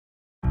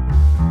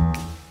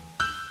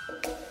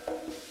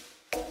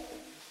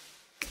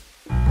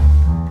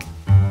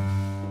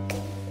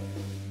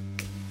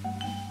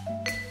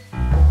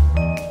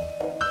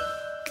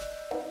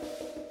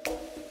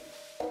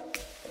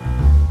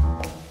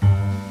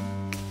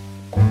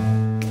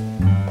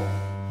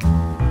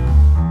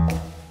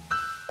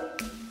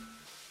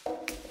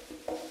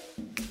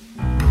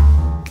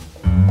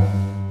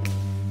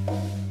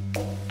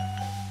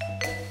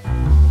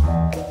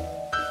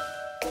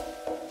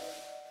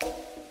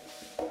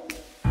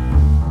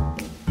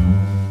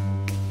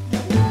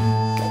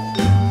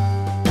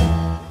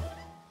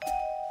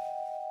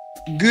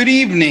Good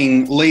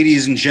evening,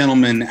 ladies and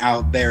gentlemen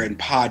out there in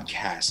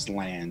podcast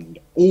land,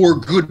 or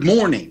good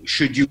morning,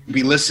 should you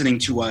be listening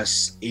to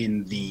us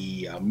in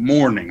the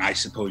morning. I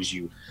suppose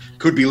you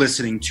could be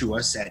listening to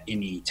us at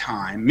any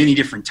time, many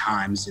different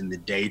times in the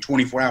day,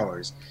 24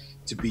 hours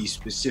to be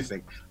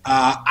specific.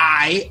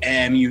 I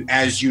am,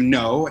 as you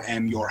know,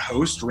 am your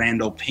host,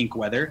 Randall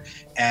Pinkweather,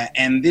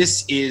 and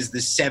this is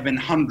the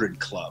 700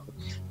 Club.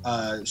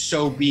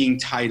 So being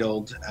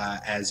titled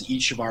as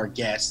each of our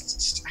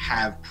guests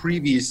have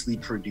previously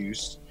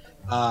produced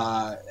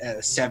at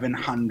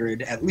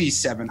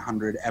least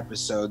 700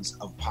 episodes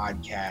of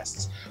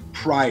podcasts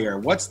prior.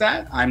 What's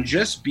that? I'm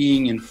just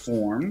being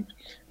informed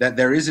that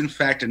there is in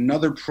fact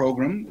another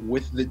program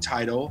with the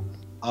title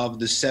of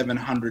the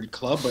 700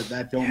 Club, but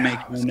that don't make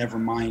no never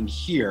mind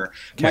here.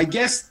 Okay. My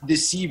guest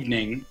this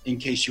evening, in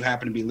case you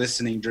happen to be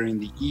listening during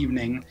the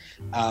evening,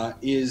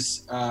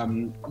 is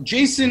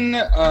Jason.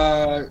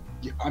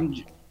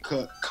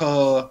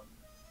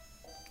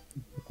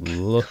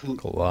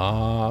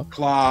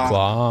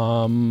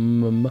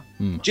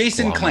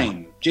 Jason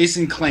Claim.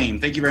 Jason Claim.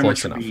 Thank you very much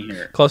for being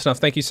here. Close enough.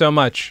 Thank you so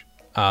much.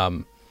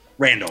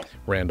 Randall.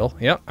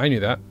 Yeah, I knew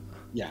that.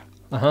 Yeah.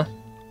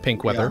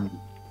 Pinkweather.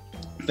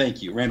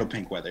 Thank you, Randall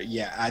Pinkweather.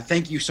 Yeah,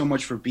 thank you so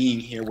much for being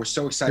here. We're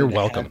so excited. You're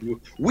welcome. Have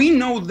you. We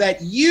know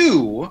that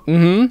you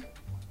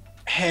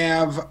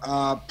have,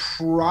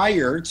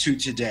 prior to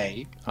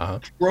today,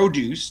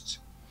 produced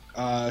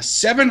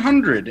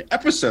 700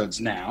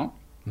 episodes now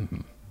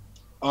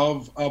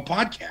of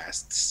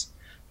podcasts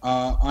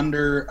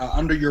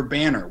under your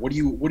banner. What's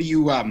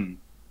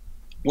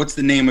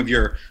the name of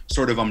your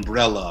sort of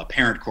umbrella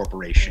parent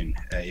corporation,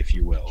 if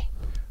you will?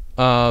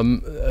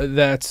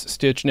 That's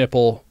Stitch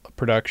Nipple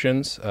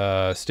Productions,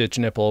 Stitch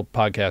Nipple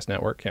Podcast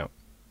Network. Yeah.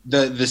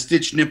 The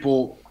Stitch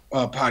Nipple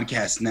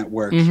Podcast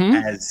Network,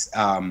 as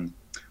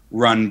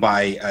run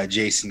by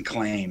Jason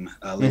Claim,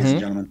 ladies and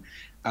gentlemen.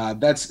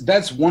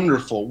 That's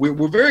wonderful.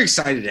 We're very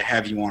excited to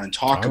have you on and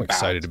talk about. I'm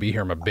excited to be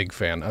here. I'm a big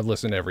fan. I've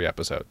listened to every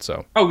episode.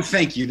 So. Oh,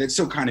 thank you. That's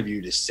so kind of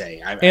you to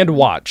say.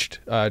 Watched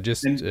for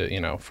this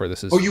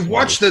is. Oh, you've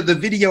watched the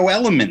video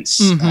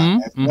elements as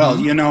well.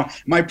 You know,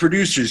 my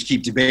producers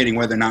keep debating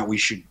whether or not we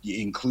should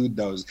include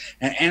those,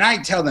 and I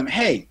tell them,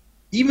 hey,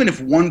 even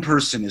if one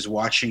person is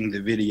watching the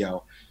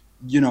video,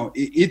 you know,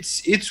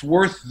 it's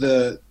worth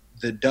the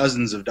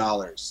dozens of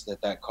dollars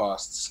that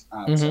costs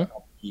to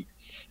keep.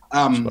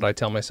 That's what I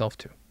tell myself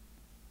too.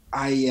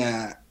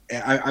 I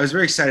was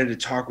very excited to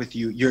talk with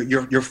you.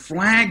 Your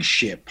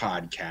flagship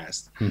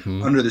podcast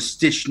under the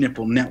Stitch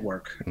Nipple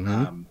Network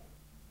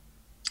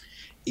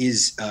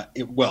is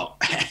well.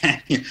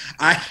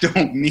 I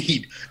don't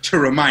need to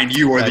remind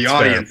you or the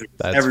audience.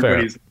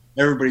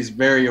 Everybody's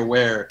very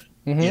aware.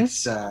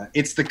 It's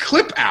the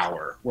Clip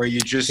Hour, where you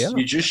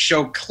just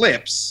show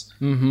clips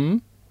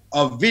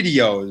of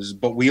videos,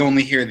 but we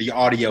only hear the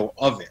audio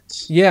of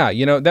it. Yeah,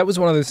 you know, that was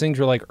one of those things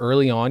where, like,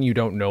 early on, you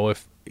don't know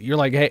if you're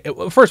like, hey,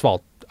 first of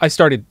all, I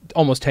started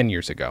almost 10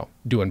 years ago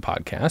doing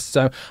podcasts.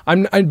 So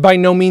I'm by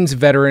no means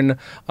veteran.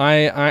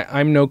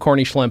 I'm no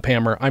Corny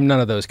Schlemp-Hammer. I'm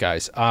none of those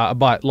guys.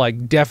 But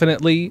like,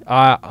 definitely,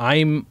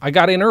 I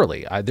got in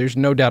early. There's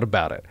no doubt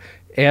about it.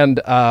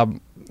 And,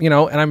 you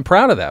know, and I'm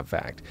proud of that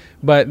fact.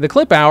 But the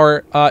Clip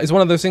Hour is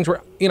one of those things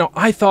where, you know,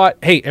 I thought,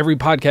 hey, every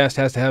podcast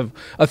has to have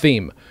a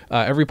theme.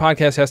 Every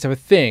podcast has to have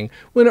a thing.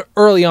 When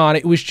early on,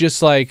 it was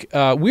just like,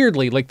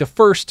 weirdly, like the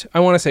first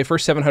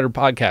 700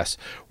 podcasts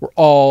were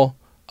all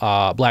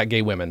black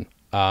gay women.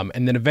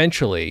 And then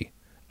eventually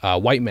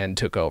white men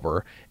took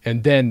over.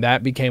 And then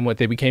that became what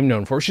they became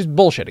known for, which is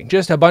bullshitting.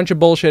 Just a bunch of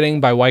bullshitting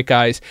by white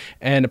guys.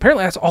 And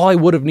apparently that's all I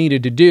would have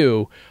needed to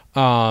do.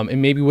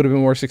 And maybe would have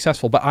been more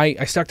successful. But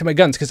I stuck to my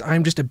guns because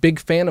I'm just a big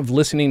fan of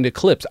listening to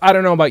clips. I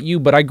don't know about you,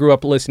 but I grew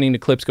up listening to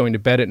clips going to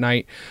bed at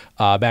night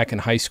back in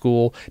high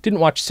school. Didn't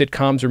watch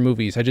sitcoms or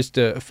movies. I just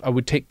I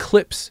would take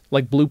clips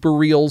like blooper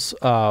reels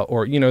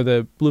or, you know,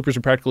 the Bloopers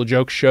and Practical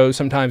Jokes shows,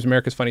 sometimes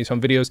America's Funniest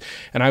Home Videos,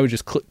 and I would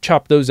just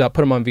chop those up,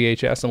 put them on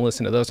VHS and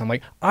listen to those. I'm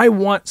like, I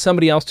want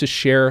somebody else to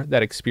share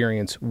that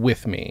experience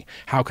with me.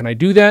 How can I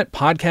do that?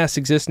 Podcasts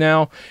exist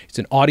now. It's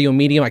an audio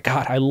medium.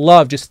 I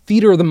love just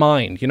theater of the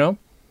mind, you know?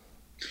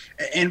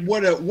 And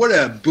what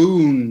a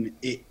boon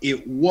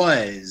it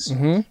was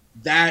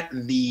that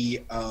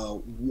the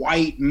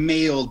white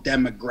male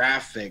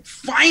demographic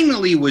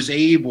finally was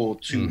able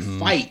to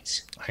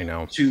fight. I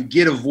know, to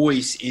get a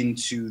voice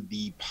into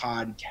the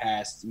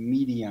podcast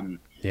medium.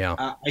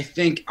 Yeah, I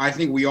think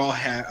we all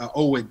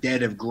owe a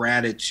debt of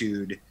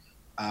gratitude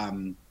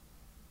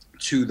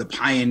to the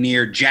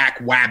pioneer Jack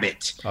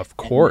Wabbit, of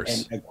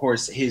course, and of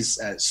course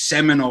his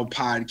seminal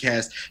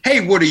podcast. Hey,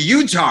 what are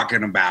you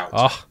talking about?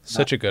 Oh,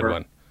 such a good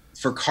one.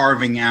 For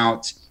carving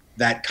out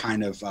that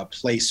kind of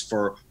place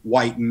for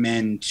white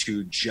men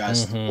to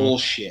just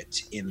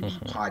bullshit in the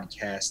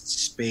podcast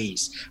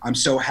space. I'm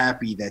so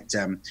happy that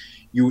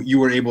you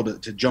were able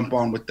to jump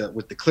on with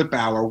the Clip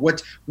Hour.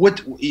 What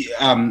was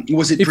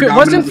it? If it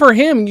wasn't for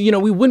him, you know,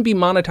 we wouldn't be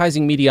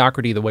monetizing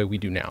mediocrity the way we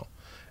do now.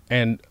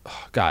 And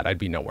God, I'd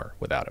be nowhere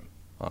without him,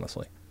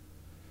 honestly.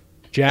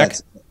 Jack,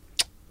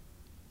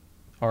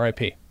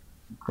 R.I.P.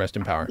 Rest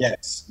in power.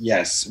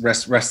 Yes.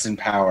 Rest in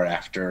power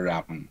after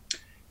a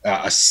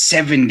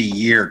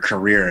 70-year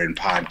career in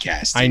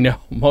podcasting. I know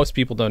most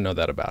people don't know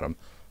that about him.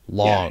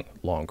 Long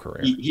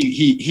career.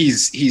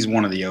 He's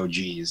one of the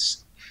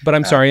OGs. But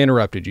I'm sorry I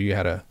interrupted you. You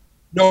had a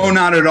No,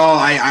 not at all.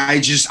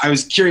 I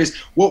was curious.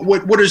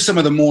 What are some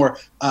of the more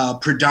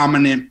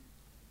predominant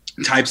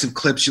types of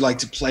clips you like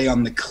to play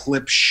on the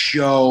clip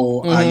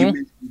show? You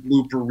mentioned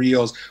blooper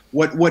reels.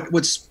 What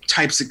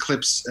types of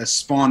clips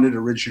spawned it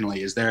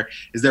originally? Is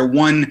there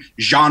one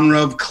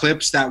genre of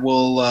clips that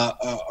will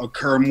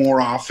occur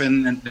more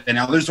often than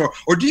others,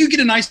 or do you get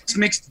a nice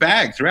mixed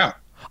bag throughout?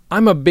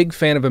 I'm a big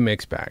fan of a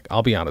mixed bag.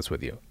 I'll be honest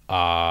with you.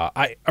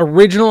 I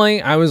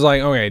was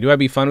like, okay, do I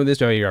be fun with this?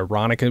 Do I be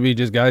ironic? Can it be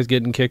just guys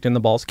getting kicked in the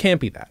balls? Can't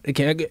be that. It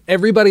can't.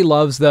 Everybody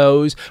loves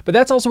those, but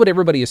that's also what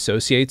everybody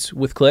associates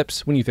with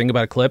clips. When you think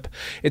about a clip,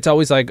 it's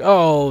always like,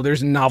 oh,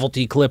 there's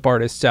novelty clip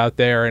artists out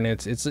there, and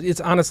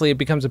it's honestly, it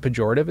becomes a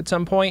pejorative at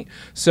some point.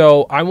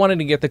 So I wanted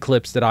to get the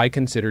clips that I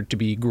considered to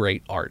be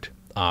great art,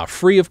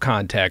 free of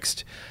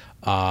context.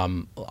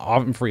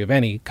 Often free of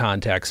any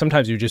context.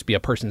 Sometimes you just be a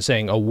person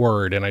saying a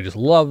word, and I just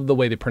love the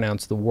way they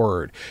pronounce the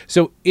word.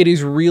 So it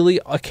is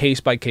really a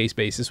case-by-case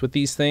basis with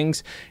these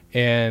things.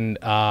 And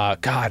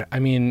God, I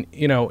mean,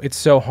 it's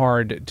so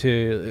hard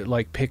to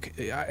like pick.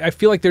 I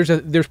feel like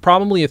there's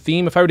probably a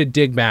theme. If I were to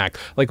dig back,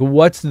 like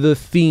what's the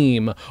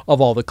theme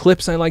of all the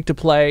clips I like to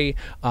play,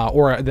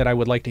 or that I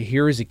would like to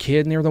hear as a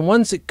kid, and they're the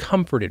ones that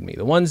comforted me,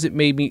 the ones that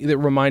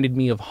reminded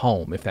me of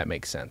home, if that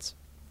makes sense.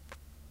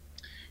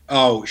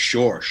 Oh,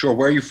 sure.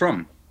 Where are you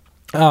from?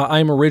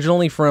 I'm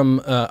originally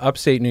from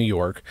upstate New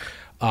York.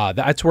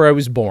 That's where I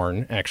was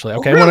born, actually.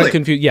 Okay, really? I want to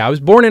confuse. Yeah, I was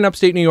born in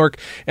upstate New York,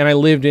 and I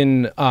lived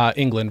in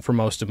England for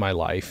most of my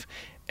life,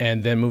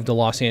 and then moved to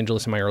Los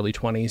Angeles in my early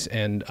 20s,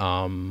 and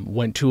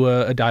went to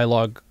a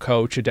dialogue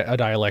coach, a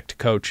dialect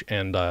coach,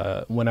 and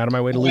went out of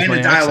my way to lose my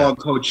accent. And a dialogue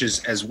coach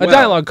as well. A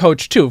dialogue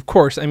coach too, of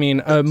course. I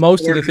mean,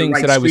 most of the things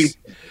that I was.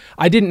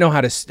 I didn't know how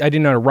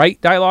to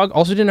write dialogue.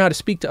 Also didn't know how to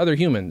speak to other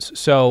humans.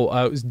 So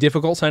it was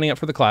difficult signing up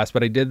for the class,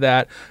 but I did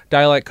that.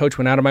 Dialect coach,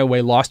 went out of my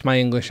way, lost my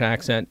English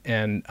accent,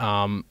 and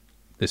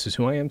this is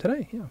who I am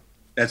today. Yeah.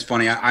 That's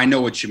funny. I know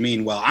what you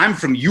mean. Well, I'm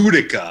from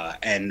Utica,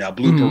 and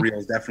blooper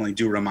reels definitely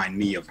do remind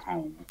me of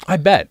home. I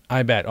bet.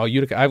 Oh,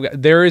 Utica.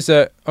 There is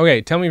a.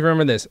 Okay, tell me if you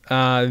remember this.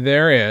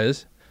 There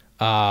is.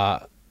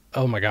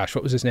 Oh my gosh,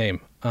 what was his name?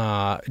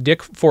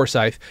 Dick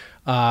Forsyth.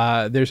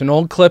 There's an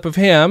old clip of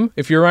him.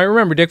 If you might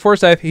remember, Dick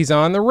Forsyth, he's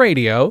on the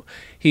radio.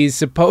 He's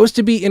supposed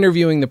to be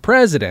interviewing the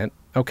president,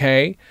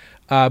 okay?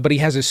 But he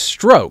has a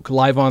stroke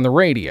live on the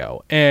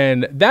radio.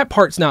 And that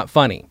part's not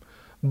funny.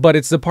 But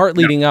it's the part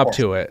leading up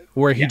to it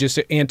where he just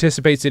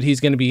anticipates that he's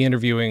going to be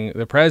interviewing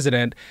the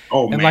president.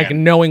 Oh, and man. like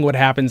knowing what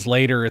happens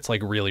later, it's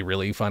like really,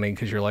 really funny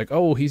because you're like,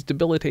 oh, he's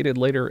debilitated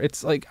later.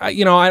 It's like, I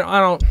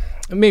don't,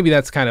 maybe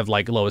that's kind of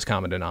like lowest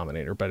common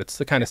denominator, but it's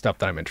the kind of stuff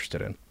that I'm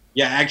interested in.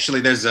 Yeah,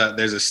 actually, there's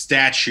a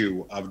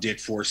statue of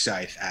Dick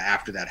Forsyth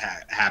after that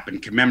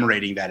happened,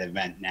 commemorating that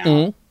event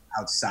now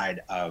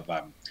outside of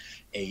a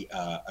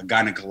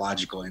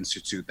gynecological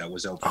institute that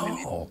was opened in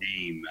his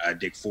name,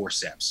 Dick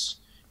Forceps.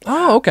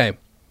 Oh, okay.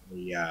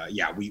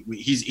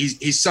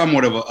 He's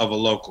somewhat of a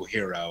local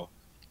hero.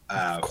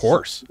 Of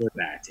course. For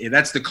that.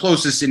 That's the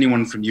closest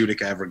anyone from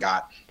Utica ever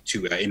got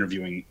to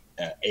interviewing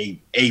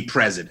a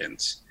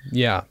president.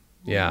 Yeah.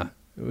 It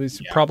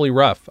was probably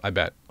rough, I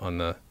bet, on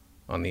the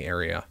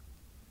area.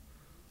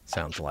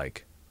 Sounds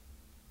like.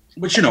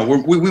 But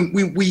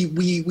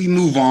we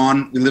move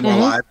on. We live our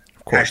lives.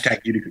 Hashtag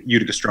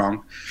Utica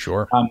strong.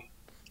 Sure.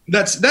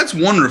 That's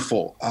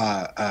wonderful.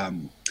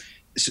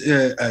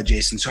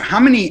 Jason, so how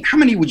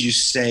many would you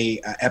say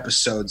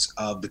episodes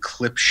of the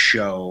clip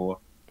show,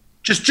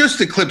 just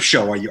the clip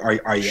show, are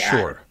you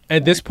sure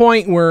at this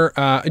point? We're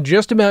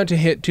just about to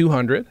hit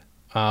 200.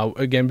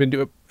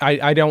 Again,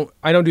 I don't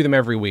do them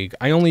every week.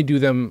 I only do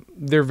them.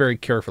 They're very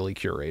carefully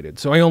curated,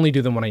 so I only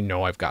do them when I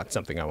know I've got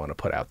something I want to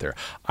put out there.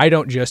 I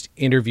don't just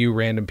interview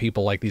random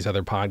people like these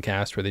other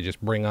podcasts where they just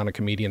bring on a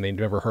comedian they've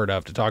never heard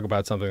of to talk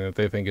about something that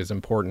they think is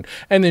important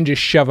and then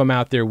just shove them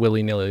out there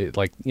willy-nilly,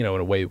 like, in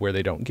a way where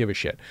they don't give a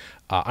shit.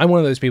 I'm one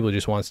of those people who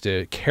just wants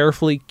to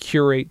carefully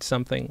curate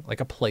something like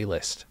a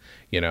playlist.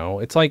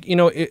 It's like,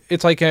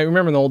 it's like, I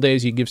remember in the old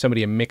days, you give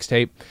somebody a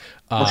mixtape.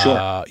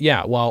 Sure.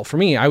 Yeah. Well, for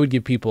me, I would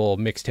give people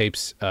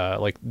mixtapes,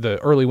 like the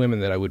early women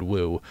that I would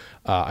woo.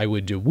 I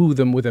would woo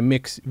them with a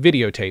mix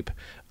videotape.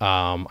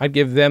 I'd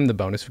give them the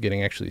bonus of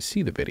getting actually to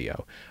see the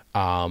video.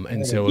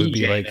 And so it would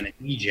be like a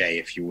DJ,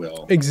 if you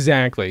will.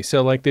 Exactly.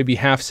 So like they'd be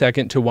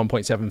half-second to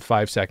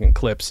 1.75-second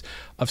clips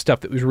of stuff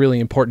that was really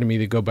important to me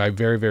that go by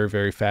very, very,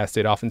 very fast.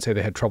 They'd often say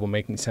they had trouble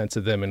making sense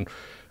of them, and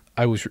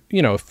I was,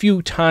 a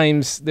few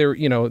times there,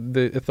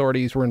 the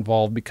authorities were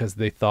involved because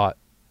they thought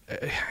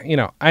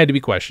I had to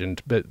be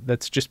questioned, but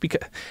that's just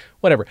because,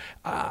 whatever.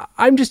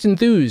 I'm just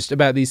enthused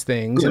about these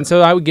things, and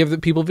so I would give the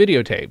people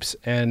videotapes.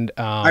 And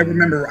I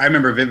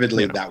remember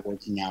vividly that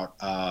working out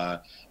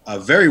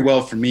very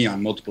well for me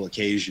on multiple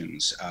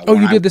occasions.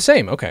 You did the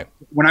same, okay?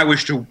 When I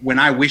wish to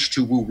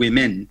woo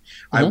women,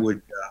 I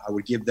would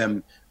give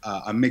them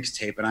a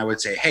mixtape, and I would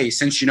say, hey,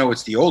 since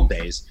it's the old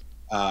days.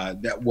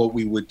 That what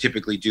we would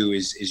typically do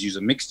is use a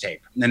mixtape,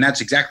 and that's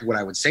exactly what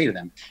I would say to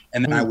them.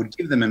 And then I would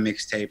give them a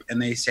mixtape,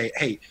 and they say,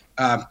 "Hey,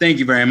 thank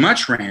you very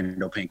much,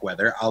 Randall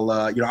Pinkweather.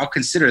 I'll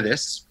consider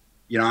this,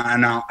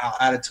 and I'll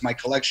add it to my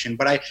collection."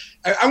 But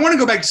I want to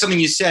go back to something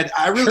you said.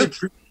 I really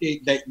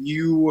appreciate that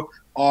you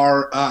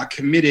are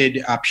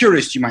committed,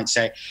 purist, you might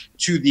say,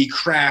 to the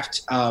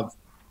craft of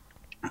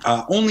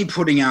only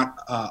putting out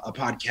a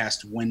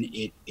podcast when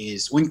it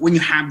is when you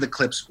have the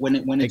clips when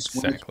it's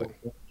exactly.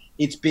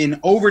 It's been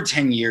over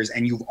 10 years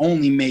and you've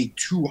only made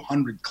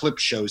 200 clip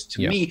shows.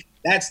 To me,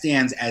 that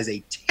stands as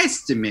a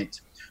testament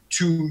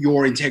to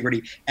your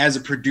integrity as a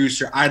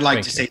producer. I'd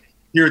like to say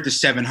here at the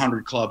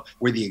 700 Club,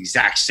 we're the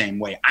exact same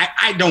way.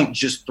 I don't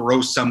just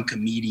throw some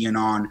comedian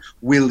on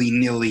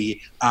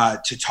willy-nilly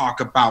to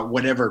talk about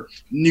whatever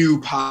new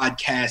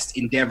podcast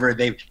endeavor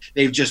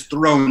they've just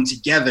thrown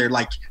together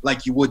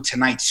like you would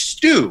tonight's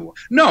stew.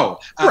 No,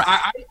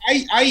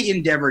 I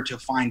endeavor to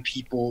find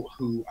people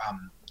who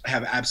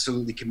have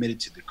absolutely committed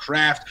to the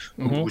craft,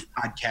 whose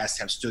podcasts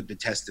have stood the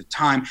test of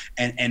time,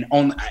 and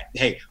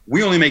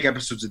we only make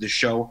episodes of the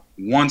show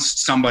once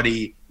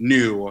somebody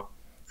new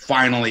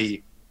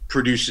finally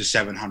produces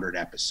 700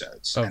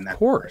 episodes. Of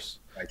course.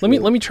 Let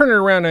me turn it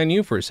around on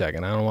you for a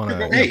second. I don't want to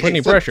put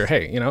any pressure.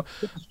 Hey,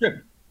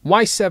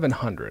 why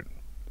 700?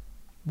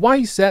 Why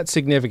is that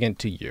significant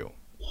to you?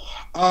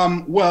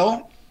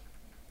 I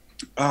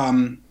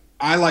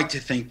like to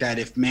think that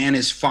if man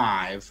is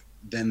 5,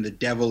 then the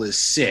devil is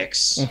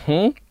 6,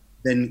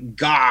 then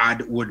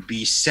God would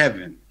be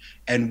 7.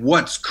 And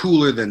what's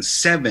cooler than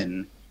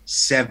 7?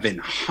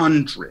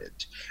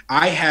 700.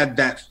 I had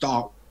that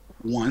thought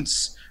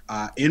once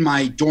in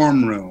my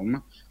dorm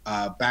room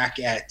back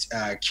at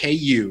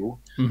KU,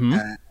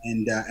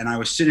 and I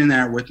was sitting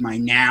there with my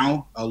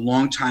now a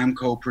longtime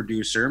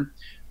co-producer,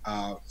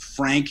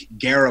 Frank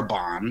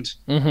Darabont.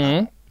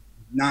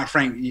 Not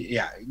Frank,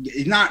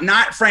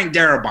 not Frank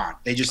Darabont.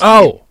 They just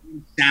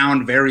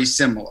sound very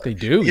similar. They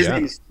do. His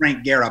name is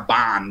Frank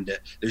Darabont.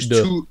 There's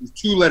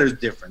two letters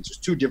difference. There's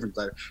 2 different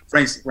letters.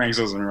 Frank's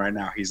listening right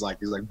now. He's like,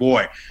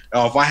 boy,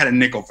 if I had a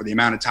nickel for the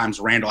amount of times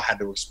Randall had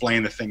to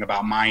explain the thing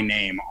about my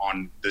name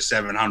on the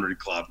 700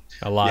 Club.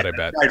 A lot, I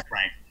bet. Right,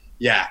 Frank.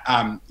 Yeah.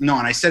 No,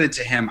 and I said it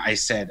to him. I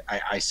said,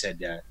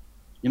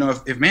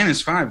 if man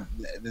is 5,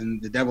 then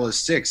the devil is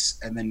 6,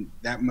 and then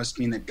that must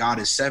mean that God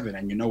is 7.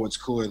 And what's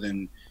cooler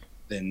than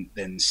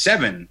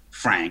 7,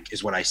 Frank,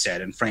 is what I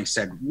said. And Frank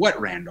said, what,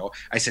 Randall?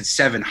 I said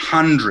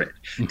 700.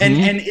 And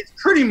it's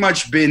pretty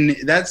much been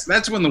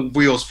that's when the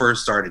wheels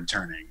first started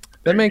turning.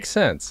 That makes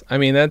sense. I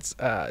mean, that's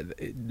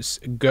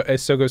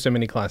so goes so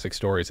many classic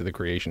stories of the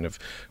creation of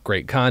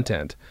great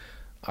content.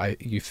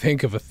 You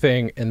think of a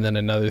thing and then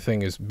another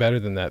thing is better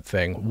than that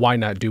thing. Why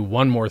not do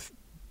one more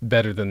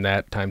better than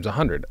that times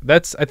 100?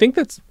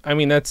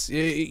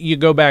 You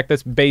go back,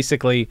 that's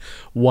basically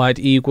what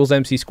E =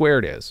 MC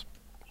squared is.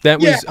 That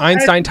was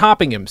Einstein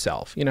topping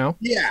himself,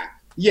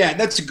 Yeah,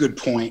 that's a good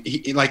point.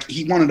 He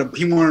wanted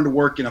to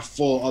work in a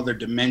full other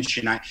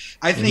dimension. I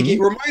think it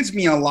reminds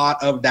me a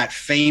lot of that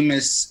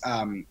famous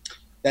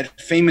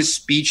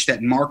speech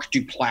that Mark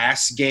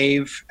Duplass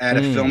gave at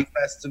a film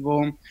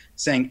festival,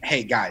 saying,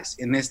 "Hey guys,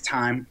 in this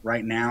time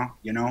right now,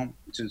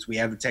 since we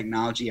have the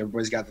technology,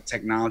 everybody's got the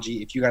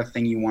technology. If you got a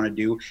thing you want to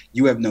do,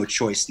 you have no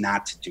choice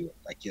not to do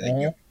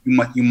it.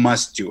 You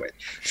must do it."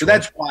 So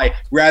that's why,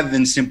 rather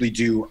than simply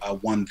do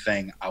one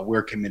thing,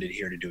 we're committed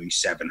here to doing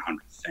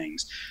 700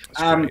 things.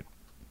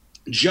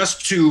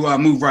 Just to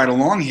move right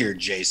along here,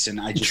 Jason,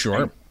 I just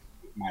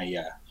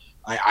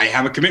I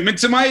have a commitment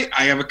to my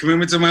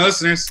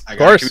listeners. Of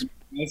course.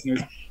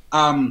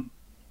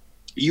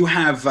 You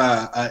have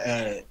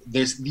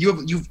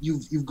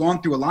you've gone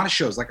through a lot of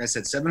shows. Like I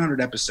said, 700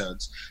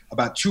 episodes,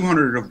 about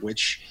 200 of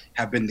which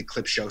have been the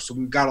clip show. So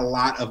we've got a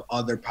lot of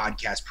other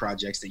podcast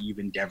projects that you've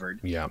endeavored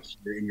in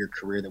your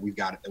career that we've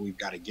got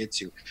to get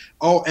to.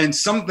 Oh, and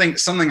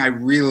something I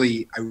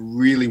really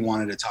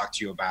wanted to talk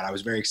to you about. I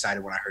was very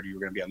excited when I heard you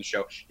were going to be on the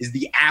show. Is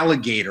the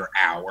Alligator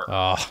Hour?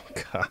 Oh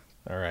God!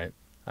 All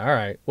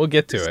right, we'll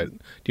get to it. Do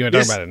you want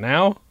to talk about it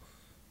now?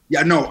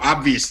 Yeah, no,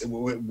 obviously.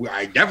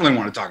 I definitely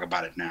want to talk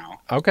about it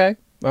now. Okay.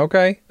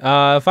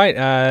 Fine.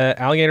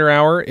 Alligator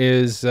Hour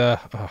is, oh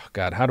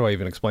God, how do I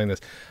even explain this?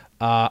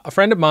 A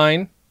friend of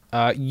mine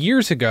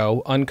years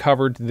ago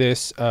uncovered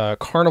this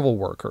carnival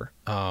worker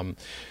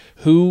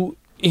who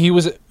he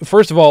was,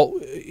 first of all,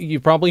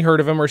 you've probably heard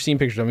of him or seen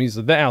pictures of him. He's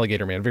the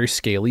alligator man, very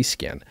scaly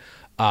skin.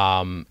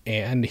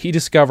 And he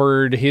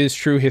discovered his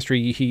true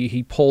history.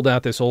 He pulled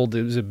out it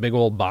was a big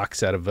old box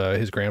set of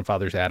his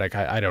grandfather's attic.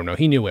 I don't know.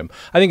 He knew him.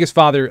 I think his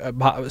father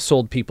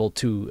sold people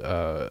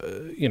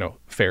to,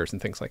 fairs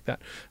and things like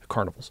that,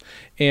 carnivals,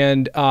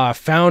 and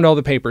found all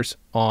the papers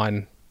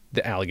on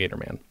the Alligator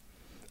Man.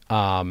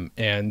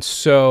 And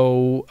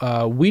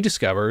so we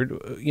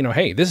discovered,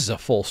 hey, this is a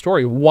full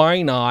story.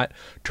 Why not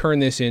turn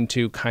this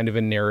into kind of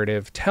a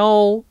narrative,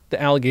 tell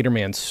the Alligator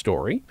Man's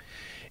story?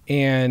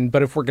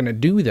 But if we're going to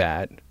do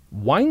that,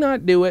 why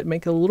not do it,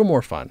 make it a little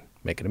more fun,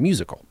 make it a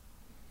musical?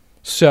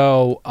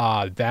 So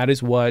that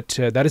is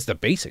the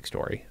basic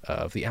story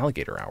of the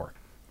Alligator Hour.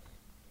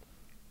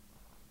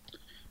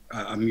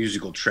 A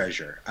musical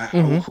treasure.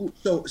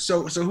 Mm-hmm.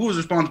 So who was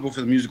responsible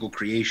for the musical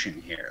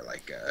creation here?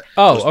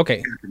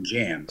 Okay.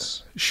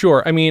 Jams.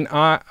 Sure. I mean,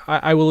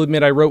 I will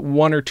admit I wrote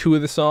one or two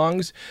of the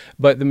songs,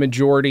 but the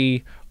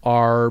majority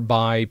are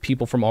by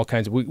people from all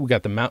kinds of. We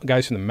got the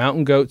guys from the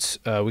Mountain Goats.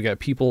 We got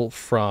people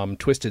from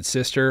Twisted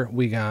Sister.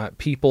 We got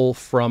people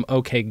from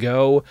OK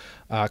Go.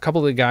 A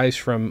couple of the guys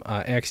from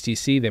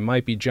XTC. They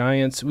Might Be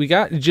Giants. We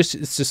got it's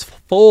this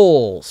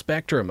full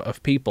spectrum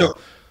of people.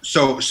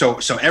 So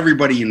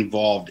everybody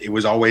involved. It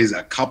was always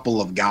a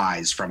couple of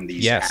guys from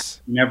these.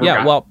 Yes.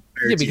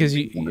 Because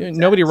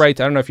nobody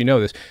writes. I don't know if you know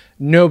this.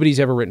 Nobody's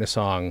ever written a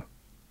song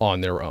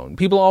on their own.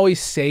 People always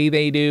say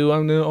they do.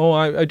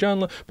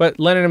 But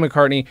Lennon and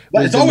McCartney.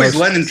 It's always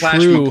Lennon /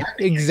 McCartney.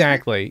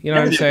 Exactly. You know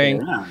what I'm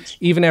saying?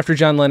 Even after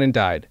John Lennon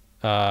died,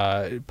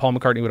 Paul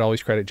McCartney would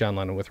always credit John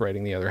Lennon with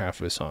writing the other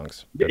half of his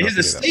songs. His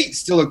estate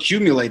still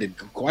accumulated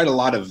quite a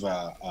lot of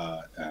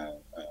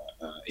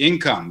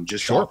income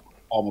just off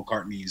Paul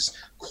McCartney's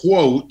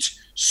quote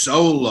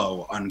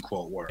solo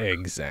unquote work.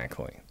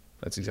 Exactly.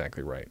 That's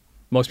exactly right.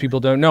 Most people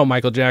don't know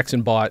Michael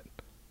Jackson bought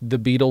the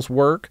Beatles'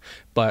 work,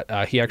 but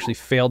he actually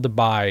failed to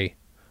buy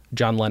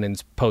John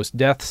Lennon's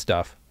post-death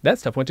stuff. That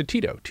stuff went to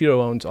Tito.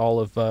 Tito owns all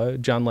of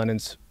John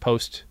Lennon's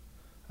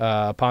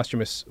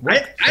posthumous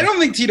work. I don't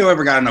think Tito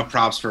ever got enough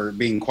props for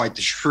being quite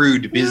the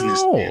shrewd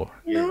businessman.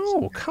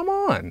 No, come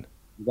on.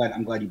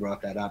 I'm glad you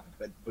brought that up,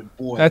 but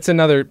boy, that's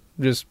another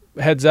just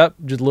heads up,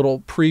 just a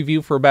little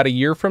preview for about a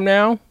year from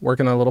now.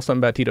 Working on a little something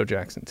about Tito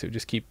Jackson too.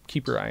 Just keep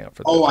your eye out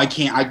for that. Oh, I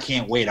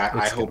can't wait.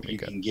 I hope you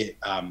can get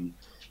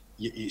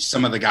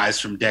some of the guys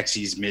from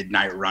Dexy's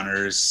Midnight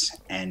Runners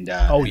and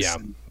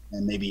and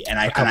maybe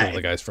a couple of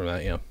the guys from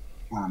that. Yeah.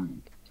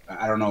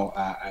 I don't know.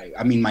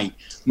 I mean,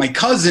 my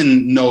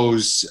cousin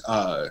knows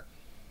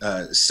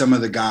some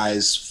of the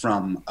guys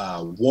from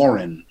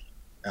Warren,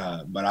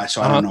 but I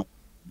don't know.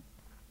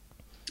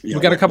 We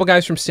got a couple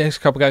guys from Styx, a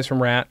couple guys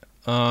from Rat,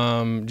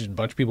 just a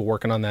bunch of people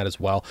working on that as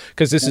well.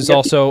 Because this is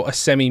also a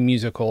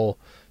semi-musical,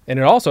 and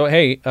it also,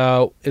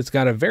 it's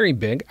got a very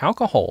big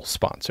alcohol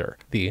sponsor.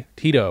 The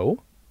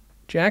Tito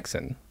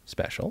Jackson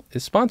special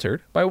is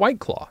sponsored by White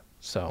Claw.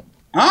 So.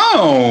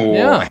 Oh,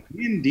 yeah,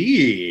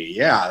 indeed.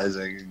 Yeah, there's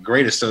a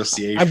great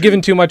association. I'm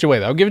giving too much away,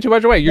 though. I'm giving too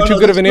much away. You're too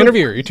good of an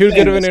interviewer. You're too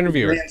good of an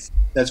interviewer.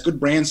 That's good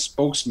brand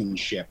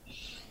spokesmanship.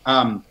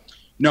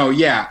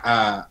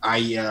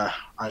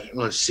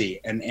 Let's see.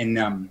 And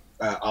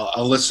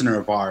a listener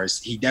of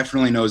ours, he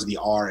definitely knows the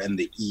R and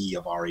the E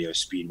of REO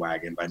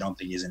Speedwagon, but I don't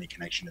think he has any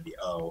connection to the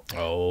O.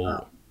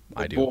 Oh,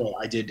 I do. Boy,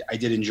 I did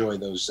enjoy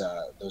those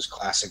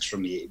classics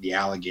from the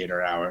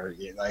Alligator Hour.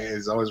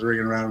 It's always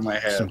ringing around in my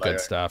head. Some good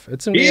stuff. I'm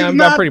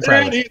pretty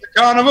proud of it. He's a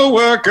carnival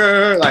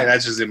worker.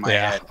 That's just in my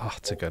head. Oh,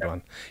 it's a good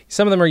one.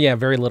 Some of them are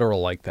very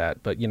literal like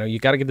that, but you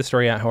got to get the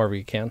story out however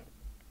you can.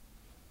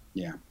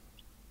 Yeah.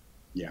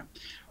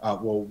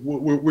 Well,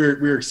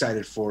 we're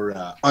excited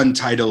for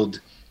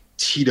Untitled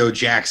Tito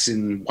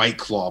Jackson White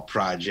Claw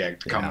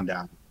project coming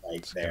down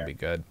right there. That'd be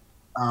good.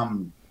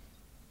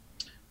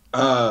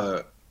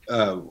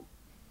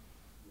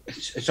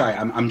 Sorry,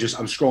 I'm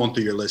scrolling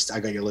through your list. I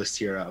got your list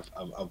here of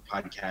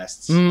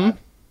podcasts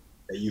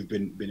that you've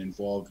been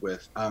involved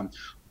with.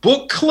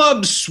 Book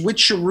Club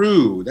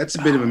Switcheroo. That's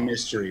a bit of a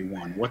mystery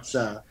one. What's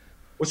the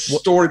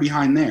story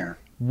behind there?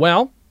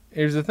 Well,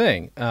 here's the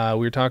thing. We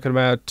were talking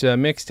about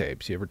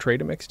mixtapes. You ever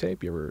trade a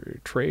mixtape? You ever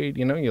trade,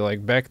 you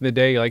like back in the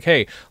day, you're like,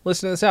 hey,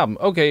 listen to this album.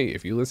 Okay,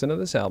 if you listen to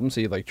this album,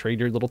 so you like trade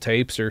your little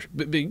tapes or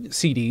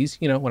CDs,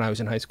 when I was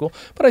in high school.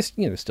 But I,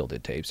 still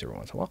did tapes every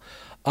once in a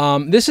while.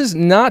 This is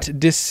not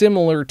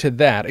dissimilar to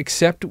that,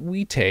 except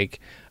we take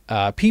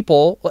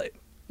people.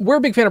 We're a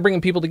big fan of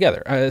bringing people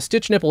together.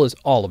 Stitch Nipple is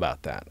all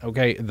about that,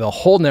 okay? The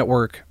whole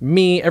network,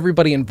 me,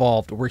 everybody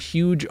involved, we're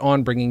huge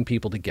on bringing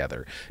people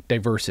together.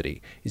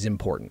 Diversity is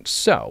important.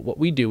 So what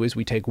we do is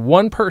we take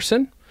one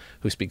person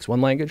who speaks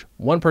one language,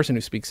 one person who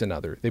speaks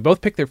another. They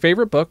both pick their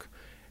favorite book.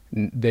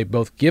 They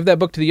both give that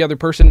book to the other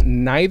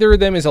person. Neither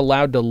of them is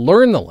allowed to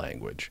learn the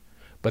language,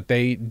 but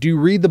they do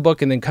read the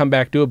book and then come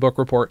back, do a book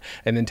report,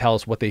 and then tell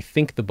us what they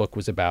think the book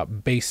was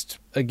about, based,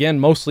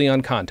 again, mostly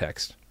on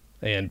context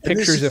and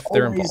pictures if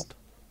they're involved.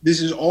 This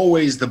is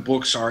always the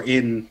books are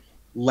in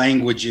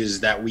languages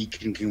that we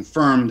can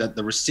confirm that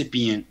the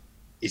recipient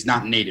is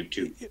not native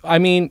to. I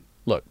mean,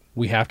 look,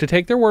 we have to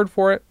take their word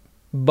for it.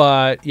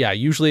 But yeah,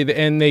 usually,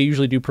 and they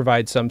usually do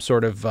provide some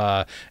sort of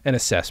an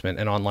assessment,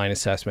 an online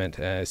assessment,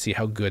 see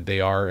how good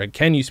they are.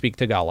 Can you speak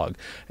Tagalog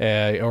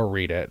or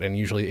read it? And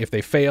usually, if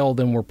they fail,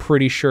 then we're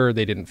pretty sure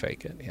they didn't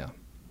fake it. Yeah.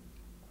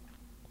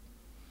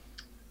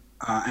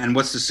 And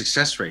what's the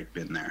success rate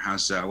been there?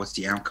 What's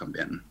the outcome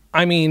been?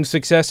 I mean,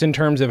 success in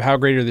terms of how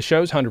great are the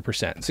shows,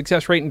 100%.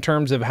 Success rate in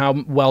terms of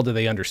how well do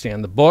they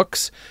understand the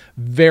books,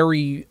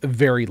 very,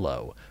 very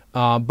low.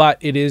 But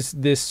it is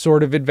this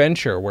sort of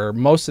adventure where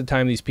most of the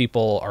time these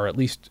people are at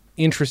least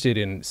interested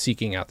in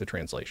seeking out the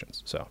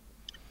translations. So,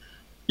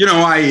 you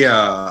know,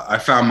 I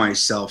found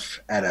myself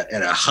at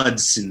a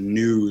Hudson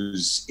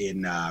News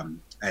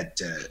at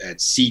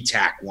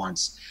SeaTac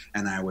once,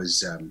 and I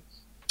was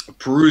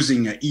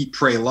perusing Eat,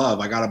 Pray, Love.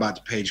 I got about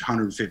to page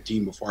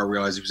 115 before I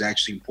realized it was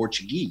actually in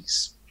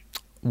Portuguese.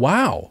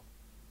 Wow.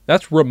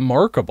 That's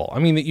remarkable. I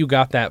mean, that you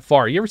got that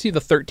far. You ever see The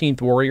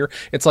 13th Warrior?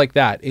 It's like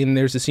that. And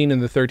there's a scene in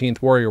The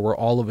 13th Warrior where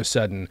all of a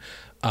sudden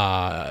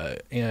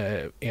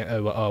Antonio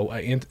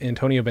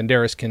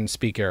Banderas can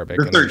speak Arabic.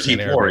 The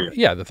 13th Warrior.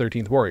 Yeah, The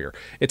 13th Warrior.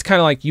 It's kind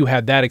of like you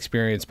had that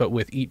experience, but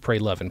with Eat, Pray,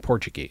 Love in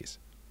Portuguese.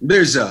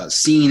 There's a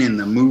scene in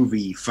the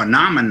movie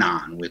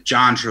Phenomenon with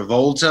John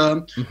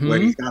Travolta where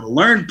he's got to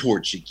learn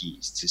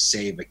Portuguese to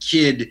save a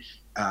kid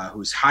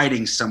who's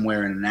hiding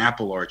somewhere in an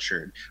apple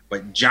orchard,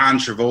 but John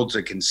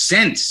Travolta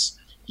consents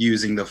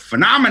using the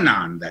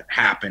phenomenon that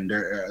happened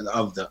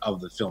of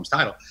the film's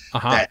title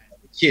that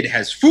the kid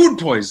has food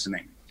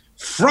poisoning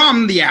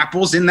from the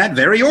apples in that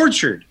very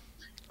orchard,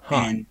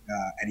 and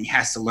he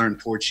has to learn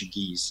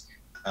Portuguese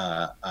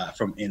on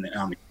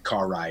the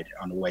car ride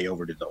on the way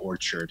over to the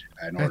orchard.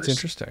 That's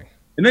interesting.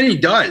 And then he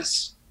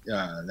does.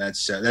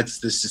 That's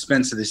the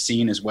suspense of the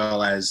scene as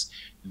well as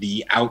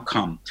the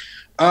outcome.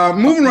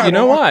 Moving right. You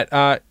know what?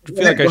 I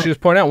feel like I should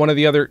just point out one of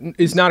the other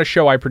is not a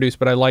show I produce,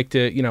 but I like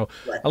to,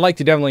 I like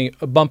to definitely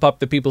bump up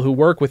the people who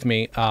work with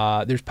me.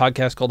 There's a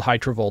podcast called High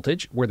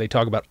Travoltage where they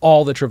talk about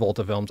all the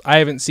Travolta films. I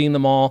haven't seen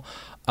them all,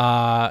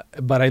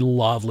 but I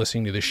love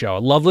listening to the show. I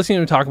love listening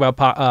to them talk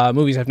about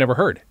movies I've never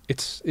heard.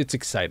 It's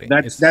exciting.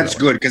 That's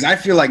good because I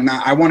feel like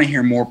I want to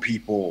hear more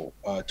people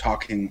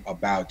talking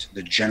about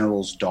The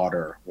General's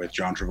Daughter with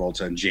John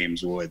Travolta and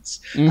James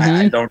Woods.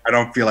 I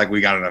don't feel like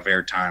we got enough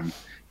airtime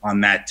on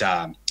that,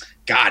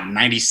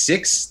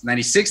 96,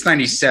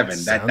 97.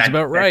 Sounds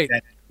about right.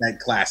 That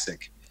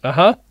classic.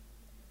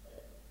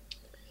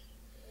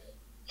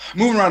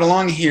 Moving right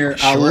along here,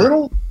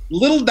 sure.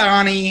 Little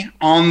Donnie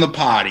on the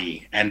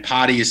potty, and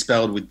potty is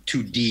spelled with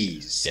 2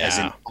 D's as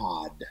in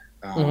odd.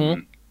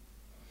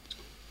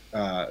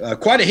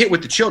 Quite a hit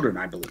with the children,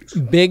 I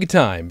believe. Big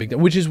time,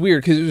 which is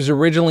weird because it was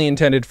originally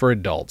intended for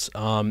adults.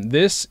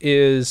 This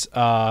is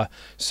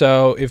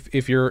so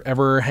if you're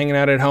ever hanging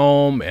out at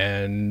home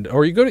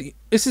or you go to,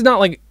 this is not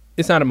like,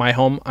 it's not at my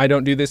home. I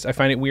don't do this. I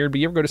find it weird. But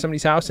you ever go to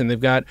somebody's house and they've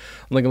got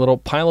like a little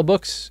pile of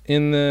books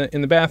in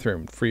the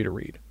bathroom for you to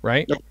read,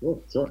 right?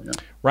 Sure, yeah.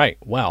 Right.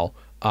 Well,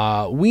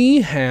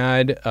 we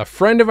had a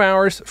friend of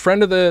ours,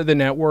 friend of the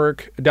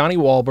network, Donnie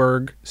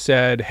Wahlberg,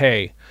 said,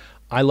 "Hey,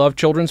 I love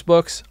children's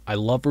books. I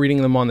love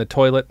reading them on the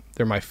toilet.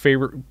 They're my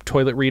favorite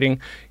toilet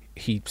reading."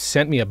 He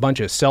sent me a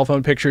bunch of cell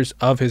phone pictures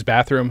of his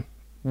bathroom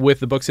with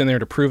the books in there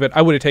to prove it.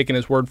 I would have taken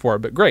his word for it,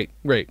 but great.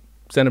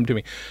 Send them to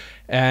me.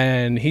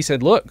 And he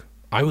said, "Look,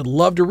 I would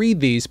love to read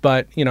these,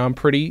 but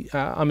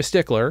I'm a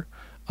stickler.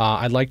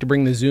 I'd like to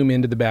bring the Zoom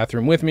into the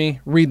bathroom with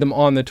me, read them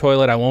on the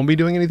toilet. I won't be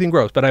doing anything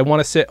gross, but I want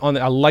to sit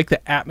I like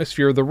the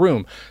atmosphere of the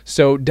room."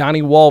 So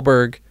Donnie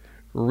Wahlberg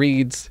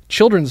reads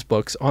children's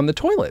books on the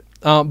toilet.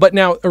 But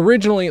now,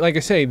 originally, like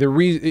I say,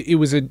 it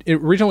was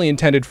originally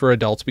intended for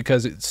adults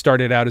because it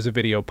started out as a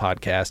video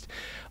podcast.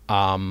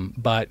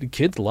 But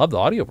kids love the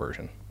audio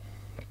version.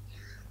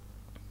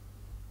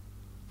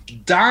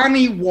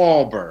 Donnie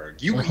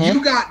Wahlberg.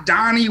 You got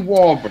Donnie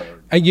Wahlberg.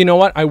 You know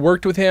what? I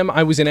worked with him.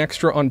 I was an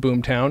extra on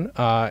Boomtown,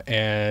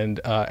 and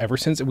ever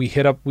since we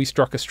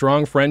struck a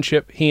strong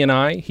friendship. He and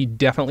I. He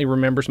definitely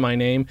remembers my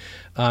name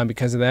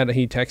because of that.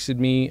 He texted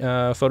me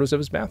photos of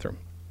his bathroom.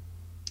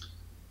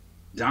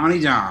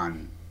 Donnie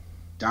Don.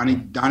 I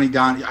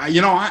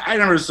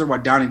never understood why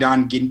Donnie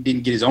Don didn't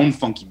get his own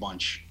Funky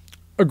Bunch.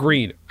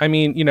 Agreed. I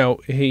mean,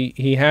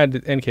 he had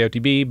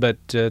NKOTB,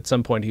 but at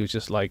some point he was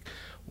just like,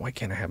 why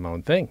can't I have my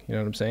own thing? You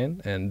know what I'm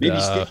saying? And maybe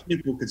Steve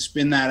Nipple could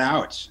spin that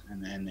out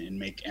and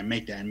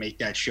make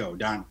that show.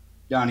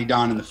 Donnie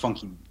Don and the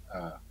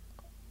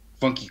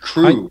Funky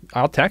Crew.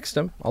 I'll text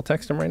him. I'll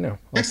text him right now.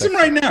 Text him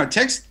right now.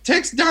 Text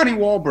Donnie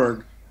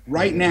Wahlberg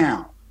right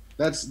now.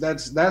 That's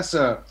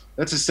a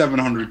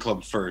 700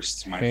 Club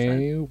first, my friend.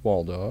 Hey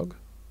Waldog,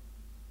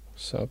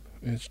 what's up?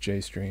 It's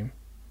JStream.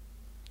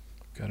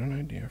 Got an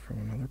idea from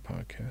another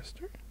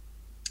podcaster.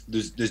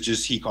 Does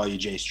just he call you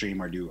JStream,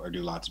 or do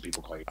lots of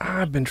people call you?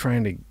 I've been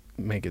trying to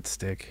make it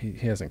stick. He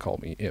hasn't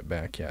called me it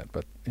back yet,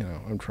 but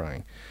I'm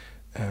trying.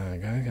 Got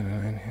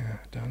an idea.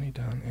 Donnie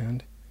Don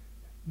and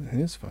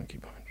his Funky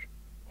Bunch.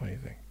 What do you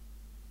think?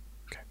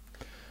 Okay,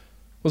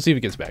 we'll see if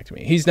he gets back to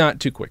me. He's not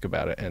too quick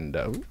about it. And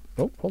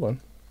hold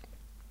on.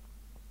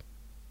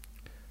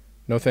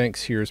 No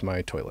thanks. Here's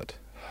my toilet.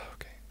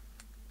 Okay.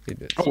 But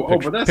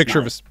that's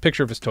picture nice.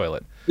 Picture of his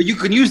toilet. But you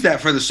can use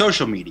that for the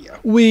social media.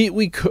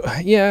 We could,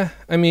 yeah.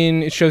 I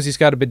mean, it shows he's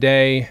got a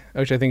bidet,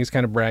 which I think is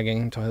kind of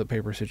bragging. Toilet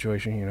paper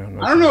situation, you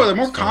know. I don't know. They're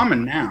more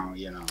common now,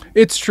 you know.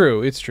 It's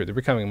true. They're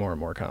becoming more and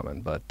more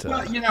common. But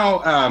well, you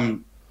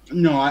know,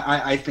 no,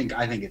 I think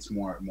it's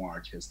more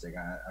artistic.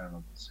 I don't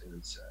know if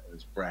it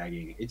was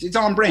bragging. It's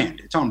on brand.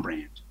 It's on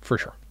brand for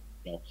sure.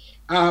 So,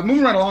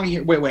 moving right along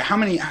here. Wait. How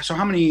many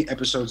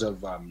episodes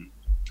of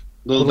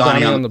Little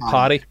Donnie on the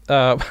Potty?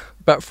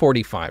 About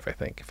 45, I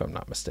think, if I'm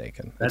not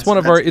mistaken.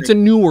 It's a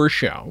newer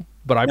show,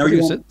 but I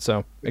produce it,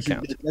 so it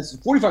counts.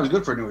 45 is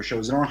good for a newer show.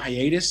 Is it on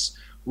hiatus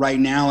right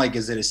now? Like,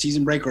 is it a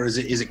season break, or is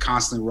it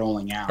constantly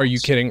rolling out? Are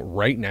you kidding?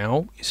 Right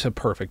now, it's a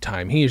perfect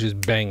time. He is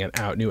just banging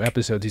out new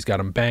episodes. He's got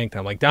them banked.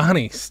 I'm like,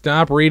 Donnie,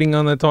 stop reading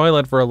on the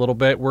toilet for a little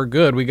bit. We're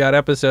good. We got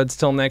episodes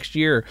till next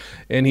year,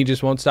 and he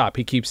just won't stop.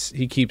 He keeps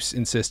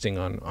insisting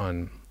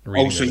on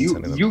reading. Oh, so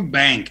you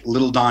bank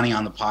Little Donnie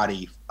on the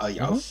Potty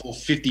a full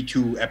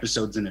 52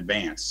 episodes in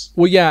advance.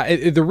 Well,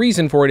 yeah, the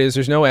reason for it is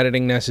there's no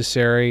editing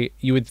necessary.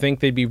 You would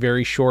think they'd be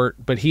very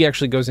short, but he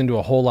actually goes into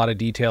a whole lot of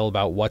detail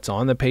about what's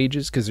on the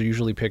pages because they're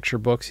usually picture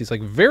books. He's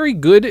like very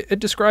good at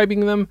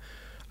describing them.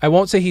 I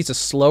won't say he's a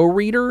slow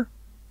reader,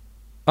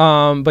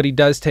 but he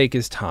does take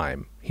his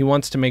time. He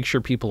wants to make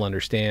sure people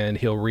understand.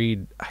 He'll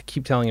read, I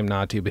keep telling him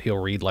not to, but he'll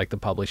read like the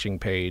publishing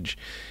page.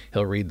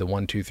 He'll read the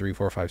 1, 2, 3,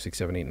 4, 5, 6,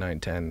 7, 8, 9,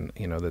 10,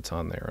 that's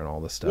on there and all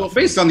this stuff. Well,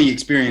 based on the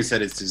experience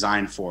that it's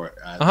designed for,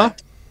 a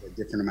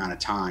different amount of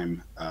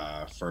time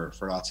for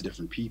lots of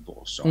different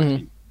people. So I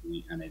think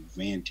an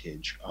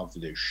advantage of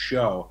this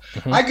show.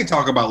 I could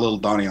talk about Little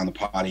Donnie on the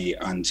Potty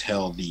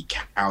until the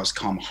cows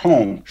come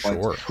home.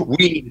 Sure. We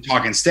need to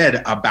talk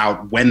instead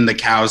about When the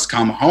Cows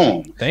Come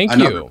Home. Thank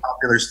Another you.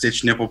 Popular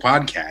Stitch Nipple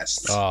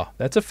podcast. Oh,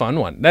 that's a fun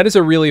one. That is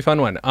a really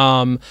fun one.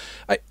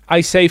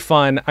 I say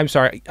fun. I'm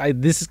sorry.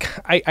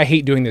 I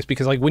hate doing this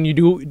because like when you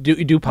do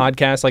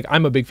podcasts, like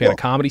I'm a big fan of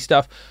comedy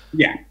stuff.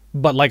 Yeah.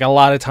 But like a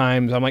lot of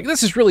times I'm like,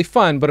 this is really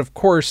fun. But of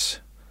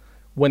course,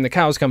 When the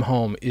Cows Come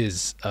Home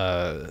is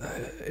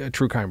a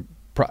true crime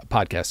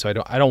podcast, so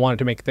I don't want it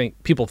to make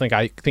people think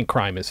I think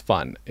crime is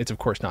fun. It's of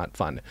course not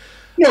fun.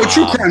 No,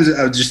 true crime is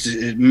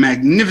just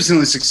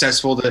magnificently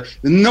successful. The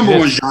number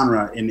one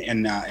genre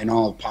in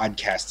all of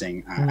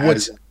podcasting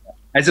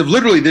as of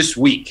literally this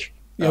week.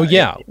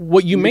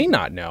 What you may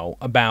not know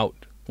about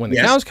When the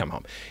Cows Come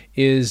Home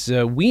is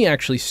we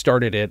actually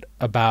started it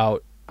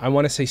about, I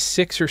want to say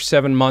 6 or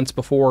 7 months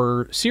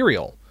before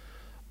Serial.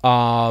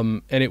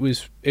 And it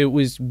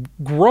was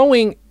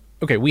growing.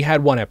 Okay, we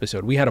had one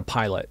episode. We had a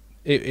pilot.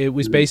 It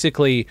was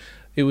basically,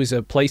 it was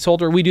a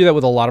placeholder. We do that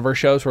with a lot of our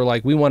shows. We're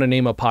like, we want to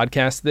name a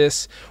podcast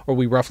this, or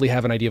we roughly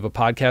have an idea of a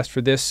podcast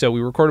for this. So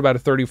we record about a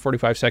 30,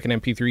 45 second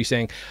MP3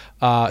 saying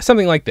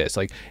something like this,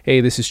 like,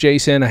 hey, this is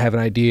Jason. I have an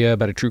idea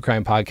about a true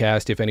crime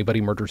podcast. If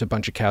anybody murders a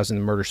bunch of cows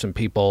and murders some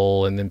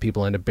people, and then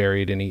people end up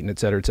buried and eaten, et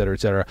cetera, et cetera,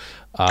 et cetera.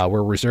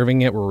 We're